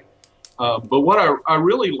White. But what I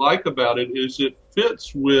really like about it is it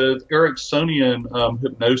fits with Ericksonian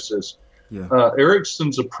hypnosis. Yeah.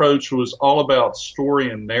 Erickson's approach was all about story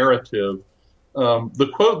and narrative. The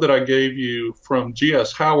quote that I gave you from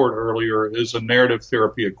G.S. Howard earlier is a narrative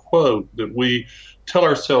therapy quote, that we tell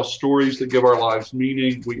ourselves stories that give our lives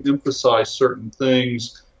meaning. We emphasize certain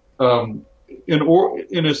things. In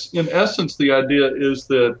essence, the idea is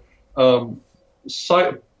that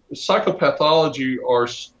psychopathology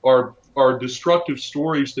are destructive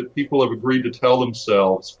stories that people have agreed to tell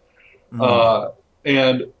themselves.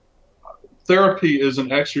 And therapy is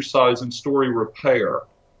an exercise in story repair.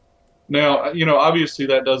 Now, obviously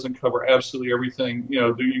that doesn't cover absolutely everything.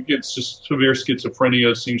 You get just severe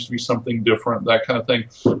schizophrenia, seems to be something different, that kind of thing.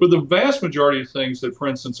 But the vast majority of things that, for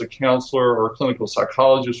instance, a counselor or a clinical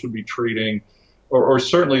psychologist would be treating, or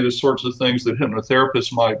certainly the sorts of things that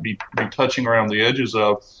hypnotherapists might be touching around the edges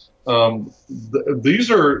of,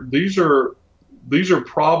 these are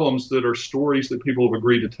problems that are stories that people have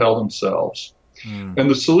agreed to tell themselves. And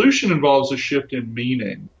the solution involves a shift in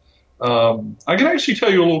meaning. I can actually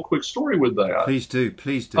tell you a little quick story with that. Please do.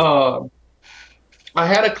 I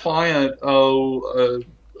had a client a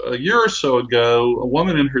year or so ago, a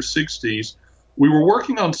woman in her 60s. We were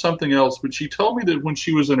working on something else, but she told me that when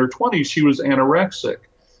she was in her 20s, she was anorexic.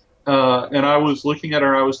 And I was looking at her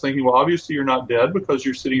and I was thinking, well, obviously you're not dead because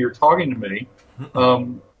you're sitting here talking to me.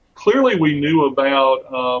 clearly we knew about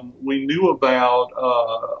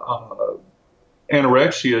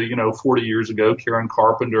anorexia, 40 years ago, Karen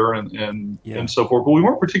Carpenter and so forth, but we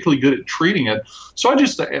weren't particularly good at treating it. So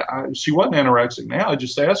she wasn't anorexic now. I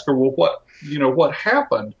just asked her, well, what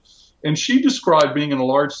happened? And she described being in a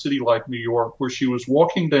large city like New York, where she was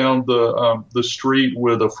walking down the street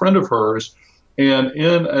with a friend of hers, and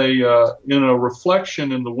in a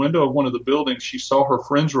reflection in the window of one of the buildings, she saw her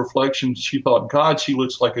friend's reflection. She thought, God, she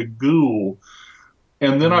looks like a ghoul.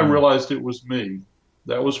 And then I realized it was me.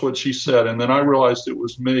 That was what she said. And then I realized it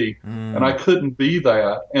was me, and I couldn't be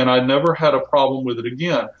that. And I never had a problem with it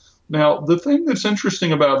again. Now, the thing that's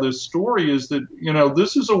interesting about this story is that,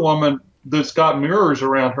 this is a woman that's got mirrors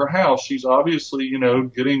around her house. She's obviously,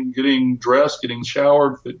 getting dressed, getting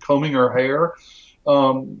showered, combing her hair.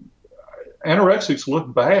 Anorexics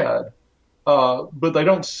look bad, but they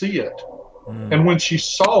don't see it. And when she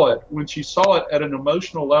saw it at an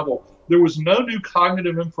emotional level, there was no new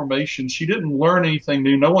cognitive information. She didn't learn anything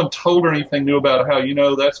new. No one told her anything new about how,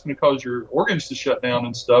 that's going to cause your organs to shut down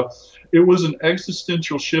and stuff. It was an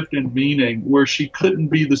existential shift in meaning where she couldn't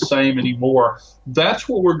be the same anymore. That's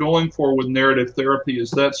what we're going for with narrative therapy, is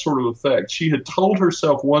that sort of effect. She had told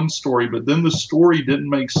herself one story, but then the story didn't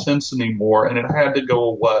make sense anymore, and it had to go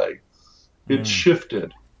away. It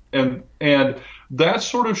shifted. And that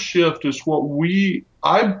sort of shift is what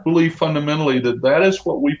I believe fundamentally that is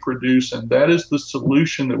what we produce, and that is the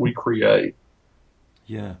solution that we create.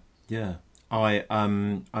 Yeah. I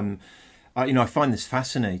find this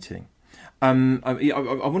fascinating. I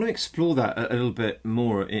want to explore that a little bit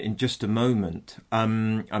more in just a moment,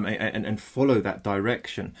 and follow that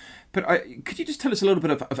direction. But could you just tell us a little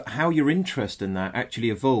bit of how your interest in that actually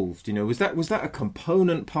evolved? Was that a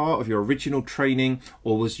component part of your original training,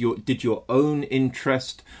 or did your own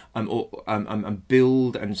interest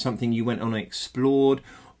build and something you went on and explored,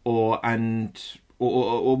 or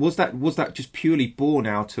was that just purely born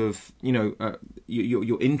out of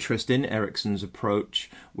your interest in Erikson's approach,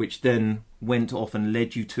 which then went off and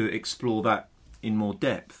led you to explore that in more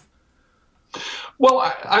depth? Well,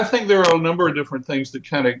 I think there are a number of different things that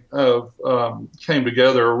kind of came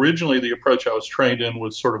together. Originally, the approach I was trained in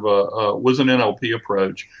was sort of was an NLP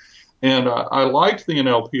approach. And I liked the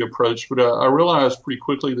NLP approach, but I realized pretty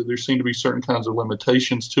quickly that there seemed to be certain kinds of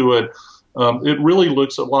limitations to it. It really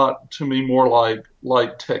looks a lot to me more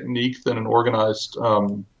like technique than an organized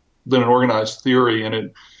theory. And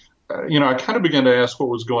it, I kind of began to ask what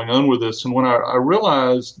was going on with this. And when I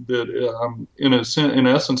realized that, in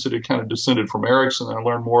essence, it had kind of descended from Erikson, and I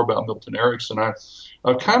learned more about Milton Erickson,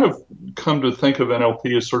 I've kind of come to think of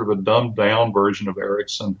NLP as sort of a dumbed down version of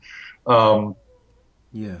Erikson. But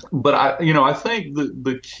I think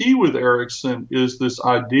the key with Erikson is this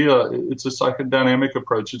idea. It's a psychodynamic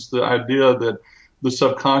approach. It's the idea that the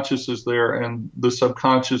subconscious is there, and the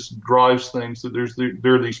subconscious drives things. That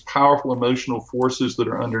there are these powerful emotional forces that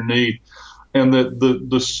are underneath, and that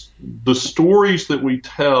the stories that we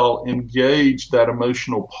tell engage that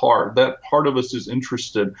emotional part. That part of us is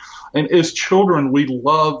interested, and as children, we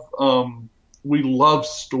love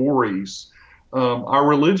stories. Our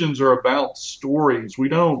religions are about stories. We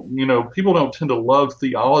don't, people don't tend to love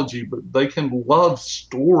theology, but they can love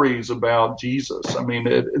stories about Jesus. I mean,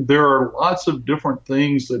 there are lots of different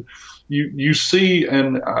things that you see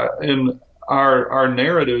in our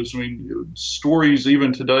narratives. I mean, stories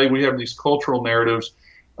even today, we have these cultural narratives.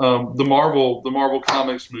 The Marvel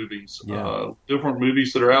Comics movies, different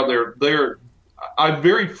movies that are out there. I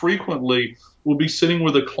very frequently will be sitting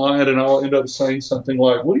with a client, and I'll end up saying something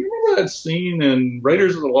like, well, do you remember that scene in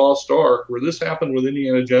Raiders of the Lost Ark where this happened with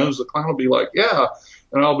Indiana Jones? The client will be like, yeah.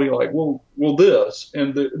 And I'll be like, well, this.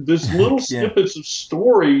 And there's little snippets of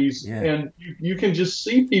stories, and you can just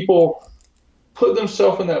see people put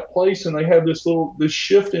themselves in that place, and they have this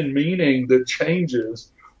shift in meaning that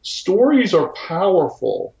changes. Stories are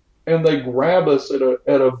powerful, and they grab us at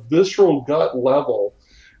a visceral gut level.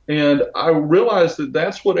 And I realized that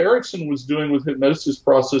that's what Erikson was doing with hypnosis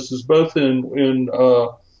processes, both in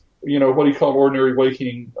what he called ordinary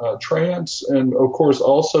waking trance, and of course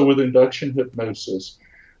also with induction hypnosis.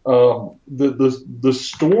 The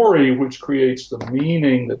story which creates the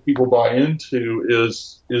meaning that people buy into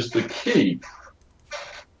is the key.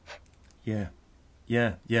 Yeah.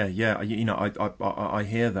 I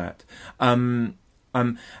hear that. And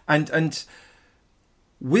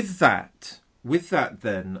with that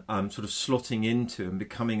then sort of slotting into and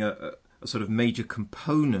becoming a sort of major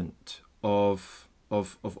component of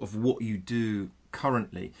what you do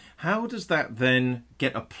currently, how does that then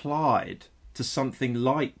get applied to something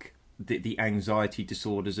like the anxiety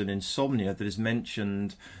disorders and insomnia that is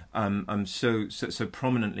mentioned so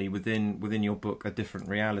prominently within your book, A Different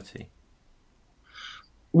Reality?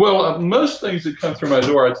 Well, most things that come through my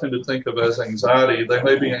door, I tend to think of as anxiety. They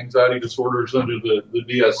may be anxiety disorders under the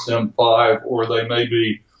DSM-5, or they may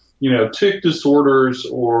be, tic disorders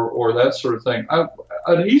or that sort of thing.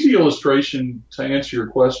 An easy illustration to answer your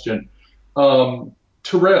question,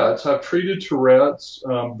 Tourette's. I've treated Tourette's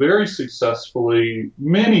very successfully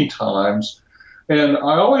many times. And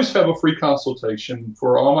I always have a free consultation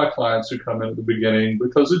for all my clients who come in at the beginning,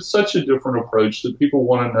 because it's such a different approach that people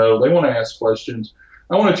want to know. They want to ask questions.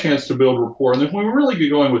 I want a chance to build rapport. And then when we really get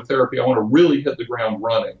going with therapy, I want to really hit the ground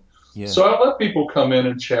running. Yeah. So I let people come in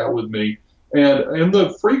and chat with me. And in the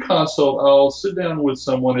free consult, I'll sit down with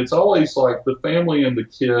someone. It's always like the family and the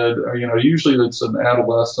kid, usually it's an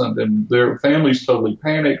adolescent, and their family's totally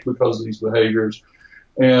panicked because of these behaviors.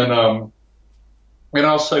 And I'll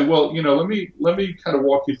say, well, let me kind of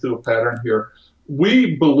walk you through a pattern here.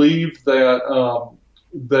 We believe that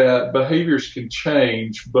that behaviors can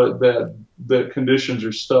change, but that conditions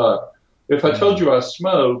are stuck. If I told you I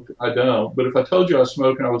smoke, I don't. But if I told you I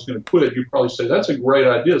smoke and I was going to quit, you'd probably say, that's a great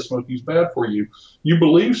idea. Smoking's bad for you. You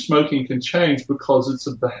believe smoking can change because it's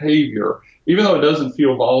a behavior, even though it doesn't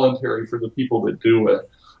feel voluntary for the people that do it.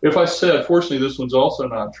 If I said, fortunately, this one's also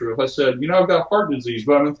not true. If I said, I've got heart disease,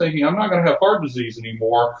 but I've been thinking I'm not going to have heart disease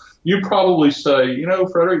anymore, you'd probably say,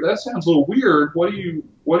 Frederick, that sounds a little weird. What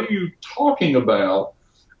are you talking about?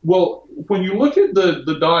 Well, when you look at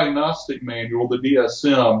the diagnostic manual, the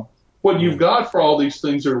DSM, what you've got for all these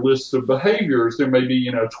things are lists of behaviors. There may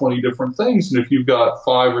be, 20 different things. And if you've got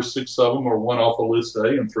 5 or 6 of them, or 1 off of list A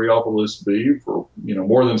and 3 off of list B for,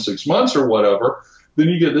 more than 6 months or whatever, then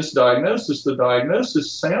you get this diagnosis. The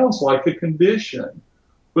diagnosis sounds like a condition,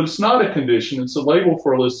 but it's not a condition. It's a label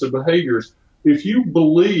for a list of behaviors. If you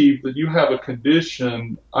believe that you have a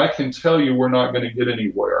condition, I can tell you we're not going to get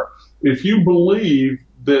anywhere. If you believe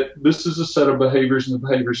that this is a set of behaviors and the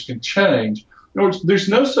behaviors can change, there's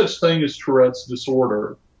no such thing as Tourette's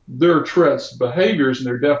disorder. There are Tourette's behaviors, and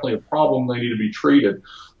they're definitely a problem. They need to be treated.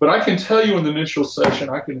 But I can tell you in the initial session,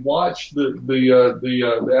 I can watch the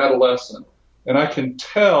adolescent, and I can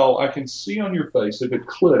see on your face if it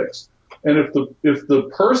clicks. And if the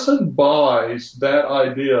person buys that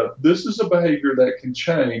idea, this is a behavior that can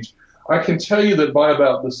change, I can tell you that by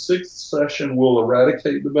about the 6th session, we'll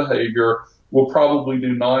eradicate the behavior. We'll probably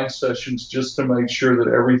do 9 sessions just to make sure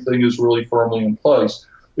that everything is really firmly in place.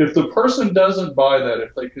 If the person doesn't buy that,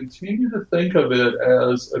 if they continue to think of it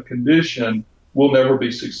as a condition, we'll never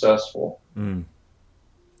be successful. Mm.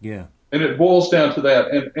 Yeah. And it boils down to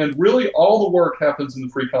that. And really all the work happens in the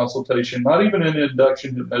free consultation, not even in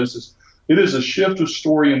induction hypnosis. It is a shift of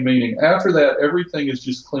story and meaning. After that, everything is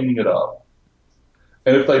just cleaning it up.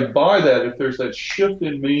 And if they buy that, if there's that shift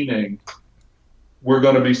in meaning, we're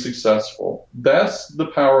going to be successful. That's the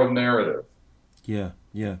power of narrative. Yeah.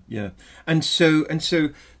 And so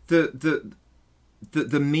the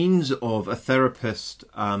means of a therapist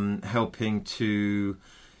helping to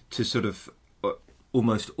sort of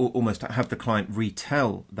almost have the client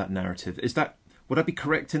retell that narrative, would I be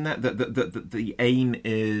correct in that the aim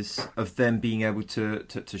is of them being able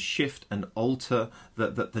to shift and alter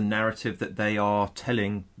the narrative that they are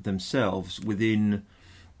telling themselves within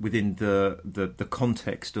the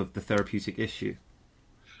context of the therapeutic issue?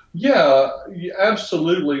 Yeah,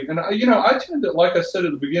 absolutely. And I tend to, like I said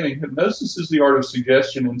at the beginning, hypnosis is the art of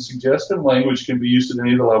suggestion, and suggestive language can be used at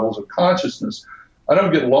any of the levels of consciousness. I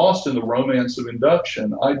don't get lost in the romance of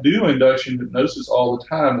induction. I do induction hypnosis all the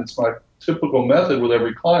time. It's my typical method with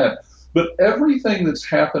every client. But everything that's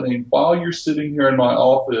happening while you're sitting here in my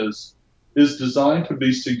office is designed to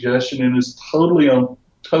be suggestion, and is totally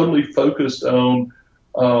focused on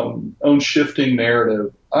shifting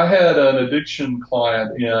narrative. I had an addiction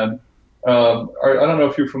client in, I don't know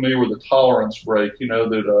if you're familiar with the tolerance break,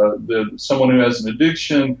 that someone who has an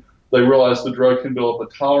addiction, they realize the drug can build up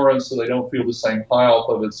a tolerance so they don't feel the same high off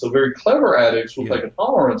of it. So very clever addicts will take a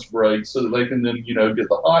tolerance break so that they can then, get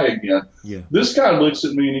the high again. Yeah. This guy looks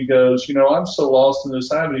at me and he goes, I'm so lost in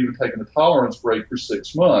this, I haven't even taken a tolerance break for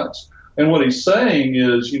 6 months. And what he's saying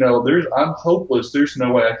is, I'm hopeless. There's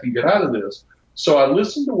no way I can get out of this. So I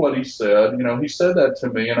listened to what he said. He said that to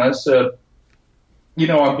me, and I said,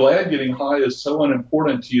 I'm glad getting high is so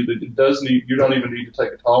unimportant to you that you don't even need to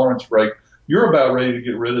take a tolerance break. You're about ready to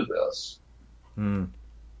get rid of this. Mm.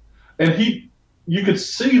 And you could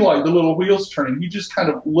see like the little wheels turning. He just kind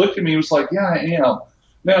of looked at me and was like, yeah, I am.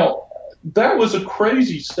 Now, that was a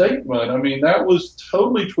crazy statement. I mean, that was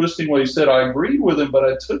totally twisting what he said. I agreed with him, but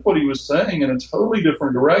I took what he was saying in a totally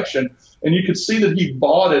different direction. And you could see that he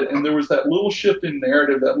bought it, and there was that little shift in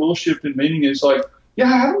narrative, that little shift in meaning. It's like, yeah,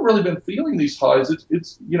 I haven't really been feeling these highs.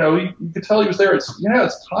 It's you could tell he was there. It's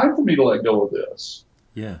time for me to let go of this.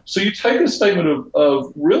 Yeah. So you take a statement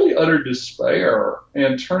of really utter despair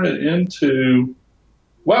and turn it into,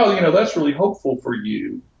 wow, that's really hopeful for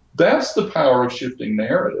you. That's the power of shifting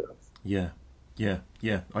narrative. Yeah.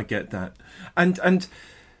 I get that. And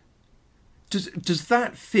does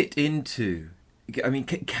that fit into? I mean,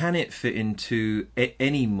 can it fit into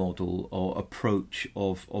any model or approach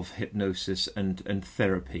of hypnosis and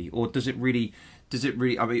therapy, or does it really?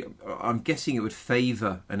 I mean, I'm guessing it would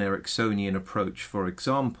favour an Ericksonian approach, for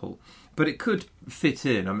example, but it could fit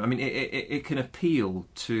in. I mean, it can appeal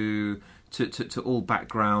to all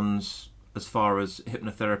backgrounds as far as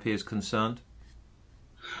hypnotherapy is concerned.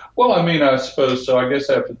 Well, I mean, I suppose so. I guess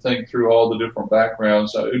I have to think through all the different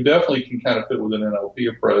backgrounds. It definitely can kind of fit with an NLP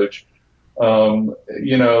approach.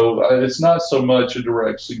 It's not so much a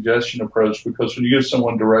direct suggestion approach, because when you give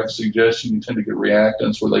someone direct suggestion, you tend to get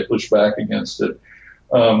reactance where they push back against it.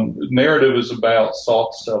 Narrative is about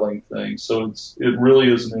soft selling things, so it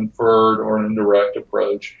really is an inferred or an indirect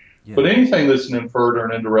approach. Yeah. But anything that's an inferred or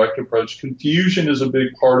an indirect approach, confusion is a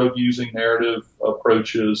big part of using narrative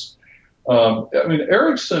approaches. I mean,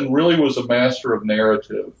 Erickson really was a master of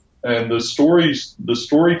narrative, and the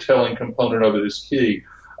storytelling component of it is key.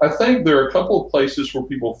 I think there are a couple of places where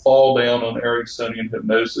people fall down on Ericksonian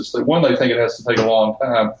hypnosis. One, they think it has to take a long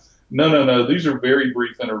time. No. These are very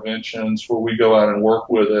brief interventions where we go out and work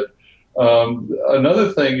with it.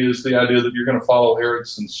 Another thing is the idea that you're going to follow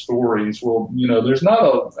Erickson's stories. Well,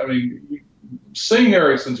 seeing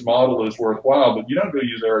Erickson's model is worthwhile, but you don't go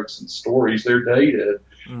use Erickson's stories. They're dated,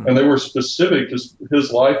 and they were specific to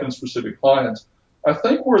his life and specific clients. I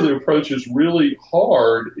think where the approach is really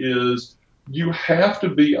hard is you have to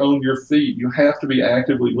be on your feet. You have to be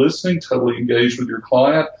actively listening, totally engaged with your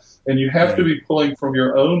client, and you have to be pulling from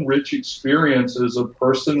your own rich experience as a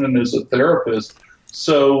person and as a therapist.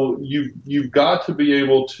 So you've got to be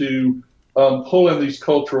able to pull in these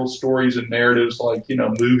cultural stories and narratives like,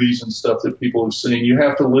 movies and stuff that people have seen. You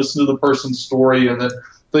have to listen to the person's story and then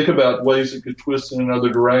think about ways it could twist in another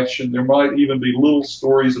direction. There might even be little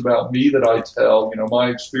stories about me that I tell, my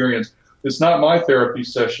experience. It's not my therapy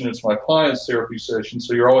session, it's my client's therapy session,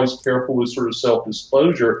 so you're always careful with sort of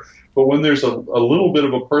self-disclosure. But when there's a little bit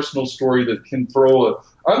of a personal story that can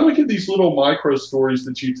I look at these little micro stories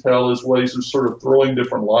that you tell as ways of sort of throwing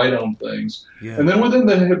different light on things. Yeah. And then within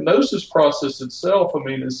the hypnosis process itself, I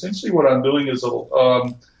mean, essentially what I'm doing is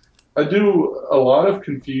I do a lot of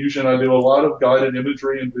confusion. I do a lot of guided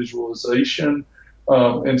imagery and visualization,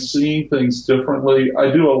 and seeing things differently.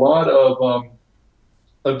 I do a lot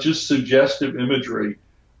of just suggestive imagery.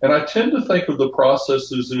 And I tend to think of the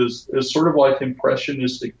processes as sort of like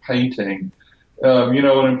impressionistic painting. An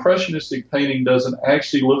impressionistic painting doesn't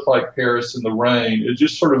actually look like Paris in the rain. It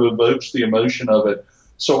just sort of evokes the emotion of it.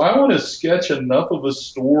 So I want to sketch enough of a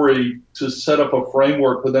story to set up a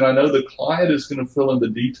framework, but then I know the client is going to fill in the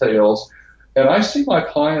details. And I see my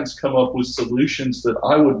clients come up with solutions that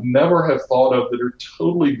I would never have thought of that are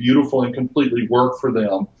totally beautiful and completely work for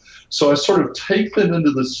them. So I sort of take them into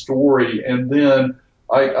the story, and then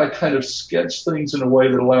I kind of sketch things in a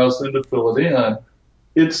way that allows them to fill it in.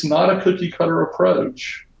 It's not a cookie-cutter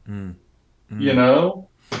approach, But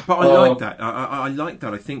I like that. I like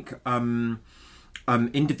that. I think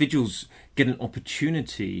individuals get an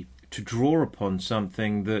opportunity to draw upon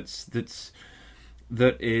something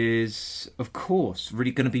that is, of course,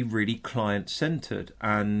 really going to be really client-centered,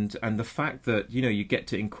 and the fact that you get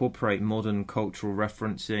to incorporate modern cultural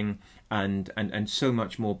referencing and so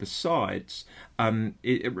much more besides,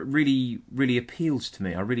 it really appeals to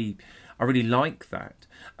me. I really like that.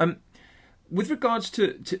 With regards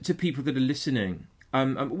to people that are listening,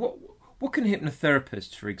 what can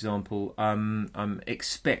hypnotherapists, for example,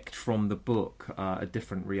 expect from the book, A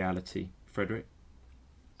Different Reality, Frederick?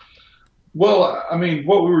 Well, I mean,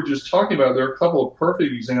 what we were just talking about, there are a couple of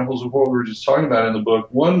perfect examples of what we were just talking about in the book.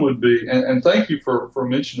 One would be, and thank you for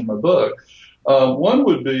mentioning my book, one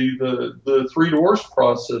would be the three doors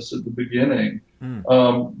process at the beginning.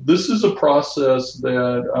 This is a process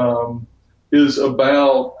that is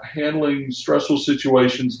about handling stressful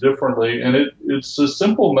situations differently, and it's a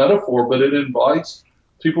simple metaphor, but it invites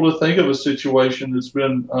people to think of a situation that's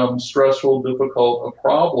been stressful, difficult, a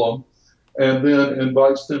problem, and then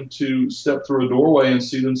invites them to step through a doorway and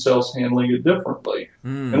see themselves handling it differently.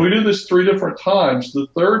 And we do this 3 different times. The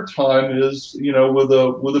third time is, with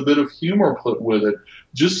a bit of humor put with it.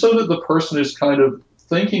 just so that the person is kind of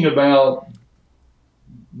thinking about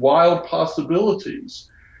wild possibilities.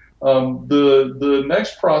 The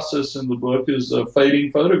next process in the book is a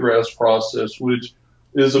fading photographs process, which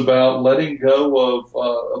is about letting go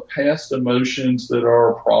of past emotions that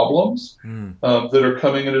are problems, that are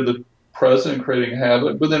coming into the present and creating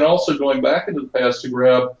havoc, but then also going back into the past to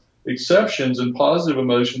grab exceptions and positive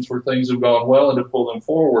emotions where things have gone well and to pull them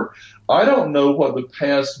forward. I don't know what the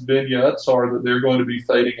past vignettes are that they're going to be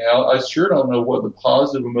fading out. I sure don't know what the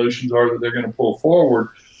positive emotions are that they're going to pull forward.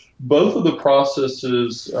 Both of the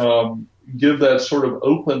processes give that sort of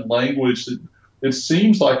open language that it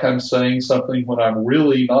seems like I'm saying something when I'm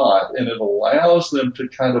really not, and it allows them to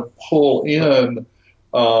kind of pull in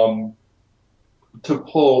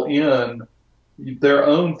their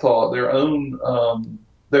own thought,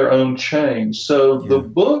 their own change. So the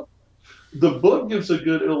book gives a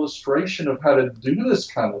good illustration of how to do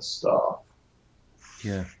this kind of stuff.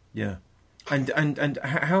 Yeah, yeah. And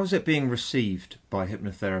how is it being received by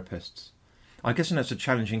hypnotherapists? I guess that's a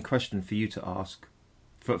challenging question for you to ask,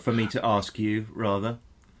 for me to ask you, rather.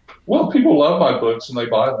 Well, people love my books and they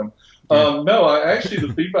buy them. Yeah.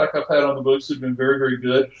 The feedback I've had on the books has been very, very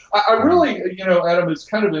good. I really, Adam, it's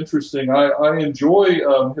kind of interesting. I enjoy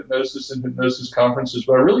hypnosis and hypnosis conferences,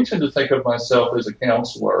 but I really tend to think of myself as a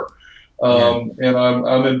counselor. And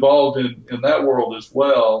I'm involved in that world as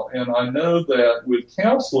well. And I know that with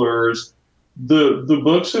counselors, the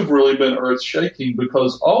books have really been earth-shaking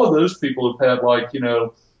because all of those people have had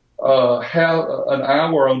have an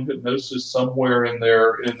hour on hypnosis somewhere in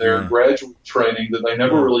their graduate training that they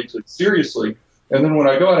never really took seriously. And then when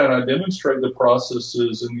I go out and I demonstrate the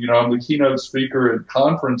processes, and I'm the keynote speaker at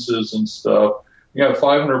conferences and stuff, you have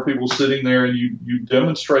 500 people sitting there, and you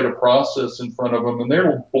demonstrate a process in front of them, and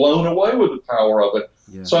they're blown away with the power of it.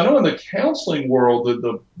 Yeah. So I know in the counseling world that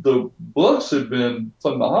the books have been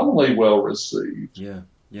phenomenally well received. Yeah.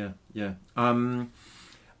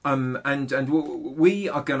 And we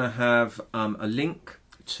are going to have a link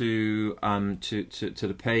to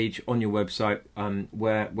the page on your website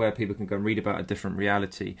where people can go and read about A Different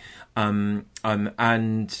Reality. And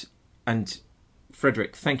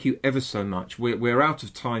Frederick, thank you ever so much. We're out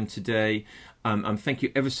of time today. Thank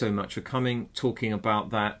you ever so much for coming, talking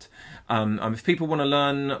about that. If people want to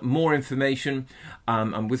learn more information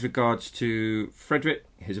with regards to Frederick,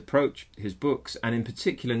 his approach, his books, and in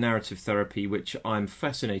particular narrative therapy, which I'm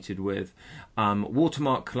fascinated with,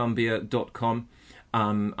 watermarkcolumbia.com,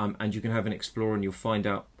 and you can have an explore and you'll find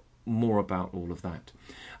out more about all of that.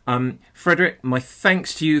 Frederick, my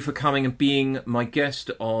thanks to you for coming and being my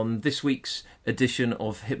guest on this week's edition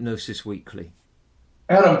of Hypnosis Weekly.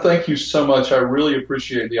 Adam, thank you so much. I really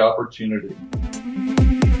appreciate the opportunity.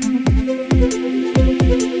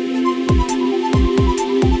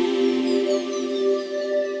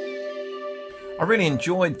 I really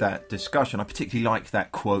enjoyed that discussion. I particularly liked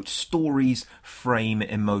that quote, stories frame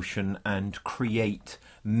emotion and create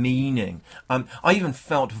meaning. I even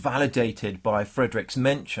felt validated by Frederick's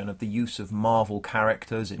mention of the use of Marvel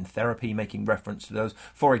characters in therapy, making reference to those.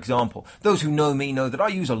 For example, those who know me know that I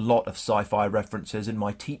use a lot of sci-fi references in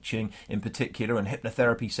my teaching in particular and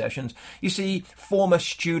hypnotherapy sessions. You see, former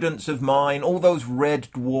students of mine, all those Red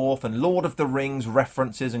Dwarf and Lord of the Rings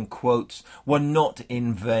references and quotes were not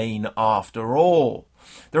in vain after all.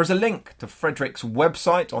 There is a link to Frederick's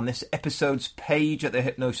website on this episode's page at the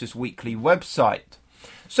Hypnosis Weekly website.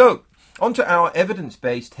 So, on to our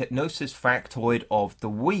evidence-based hypnosis factoid of the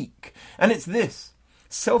week. And it's this.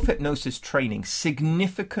 Self-hypnosis training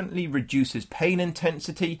significantly reduces pain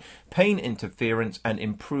intensity, pain interference, and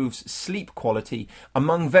improves sleep quality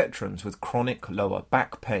among veterans with chronic lower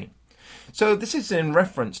back pain. So this is in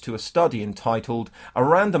reference to a study entitled A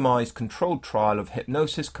Randomized Controlled Trial of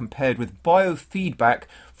Hypnosis Compared with Biofeedback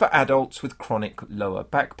for Adults with Chronic Lower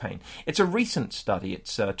Back Pain. It's a recent study.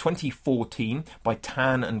 It's 2014 by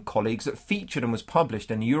Tan and colleagues that featured and was published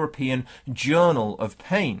in the European Journal of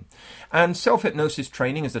Pain. And self-hypnosis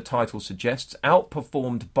training, as the title suggests,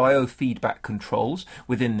 outperformed biofeedback controls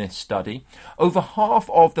within this study. Over half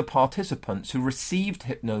of the participants who received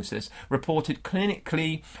hypnosis reported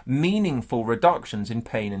clinically meaningful reductions in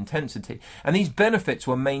pain intensity, and these benefits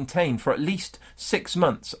were maintained for at least 6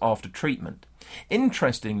 months after treatment.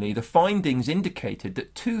 Interestingly, the findings indicated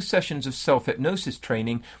that 2 sessions of self-hypnosis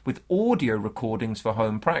training with audio recordings for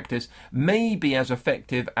home practice may be as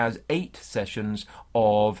effective as 8 sessions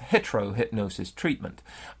of hetero-hypnosis treatment.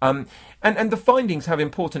 And the findings have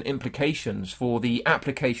important implications for the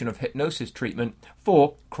application of hypnosis treatment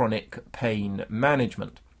for chronic pain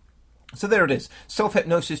management. So there it is.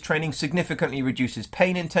 Self-hypnosis training significantly reduces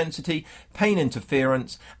pain intensity, pain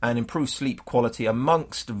interference, and improves sleep quality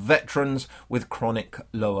amongst veterans with chronic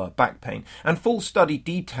lower back pain. And full study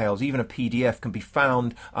details, even a PDF, can be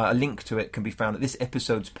found, a link to it can be found at this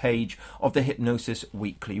episode's page of the Hypnosis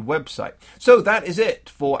Weekly website. So that is it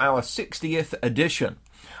for our 60th edition.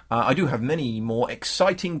 I do have many more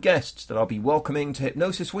exciting guests that I'll be welcoming to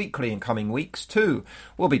Hypnosis Weekly in coming weeks too.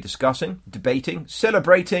 We'll be discussing, debating,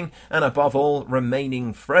 celebrating, and above all,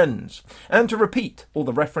 remaining friends. And to repeat, all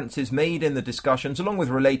the references made in the discussions, along with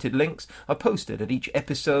related links, are posted at each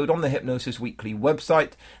episode on the Hypnosis Weekly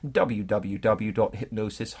website,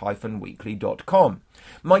 www.hypnosis-weekly.com.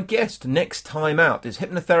 My guest next time out is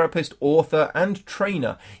hypnotherapist, author, and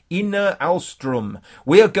trainer Ina Ahlstrom.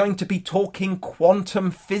 We are going to be talking quantum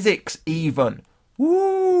physics even.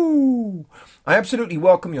 Woo! I absolutely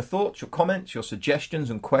welcome your thoughts, your comments, your suggestions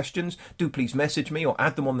and questions. Do please message me or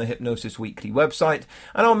add them on the Hypnosis Weekly website,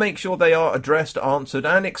 and I'll make sure they are addressed, answered,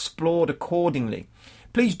 and explored accordingly.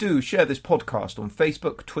 Please do share this podcast on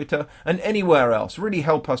Facebook, Twitter, and anywhere else. Really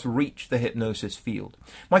help us reach the hypnosis field.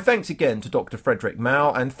 My thanks again to Dr. Frederick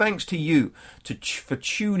Mao, and thanks to you for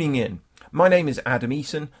tuning in. My name is Adam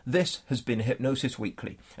Eason. This has been Hypnosis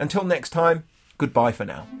Weekly. Until next time, goodbye for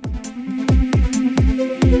now.